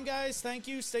next time, guys, thank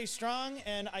you. Stay strong.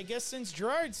 And I guess since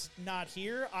Gerard's not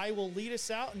here, I will lead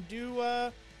us out and do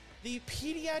the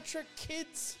Pediatric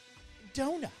Kids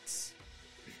Donuts.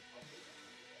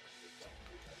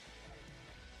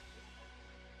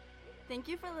 Thank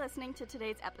you for listening to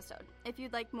today's episode. If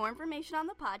you'd like more information on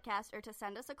the podcast or to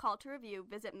send us a call to review,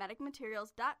 visit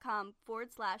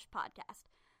medicmaterials.com/podcast.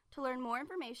 To learn more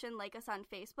information, like us on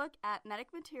Facebook at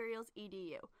Medic Materials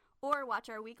EDU, or watch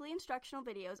our weekly instructional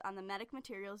videos on the Medic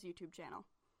Materials YouTube channel.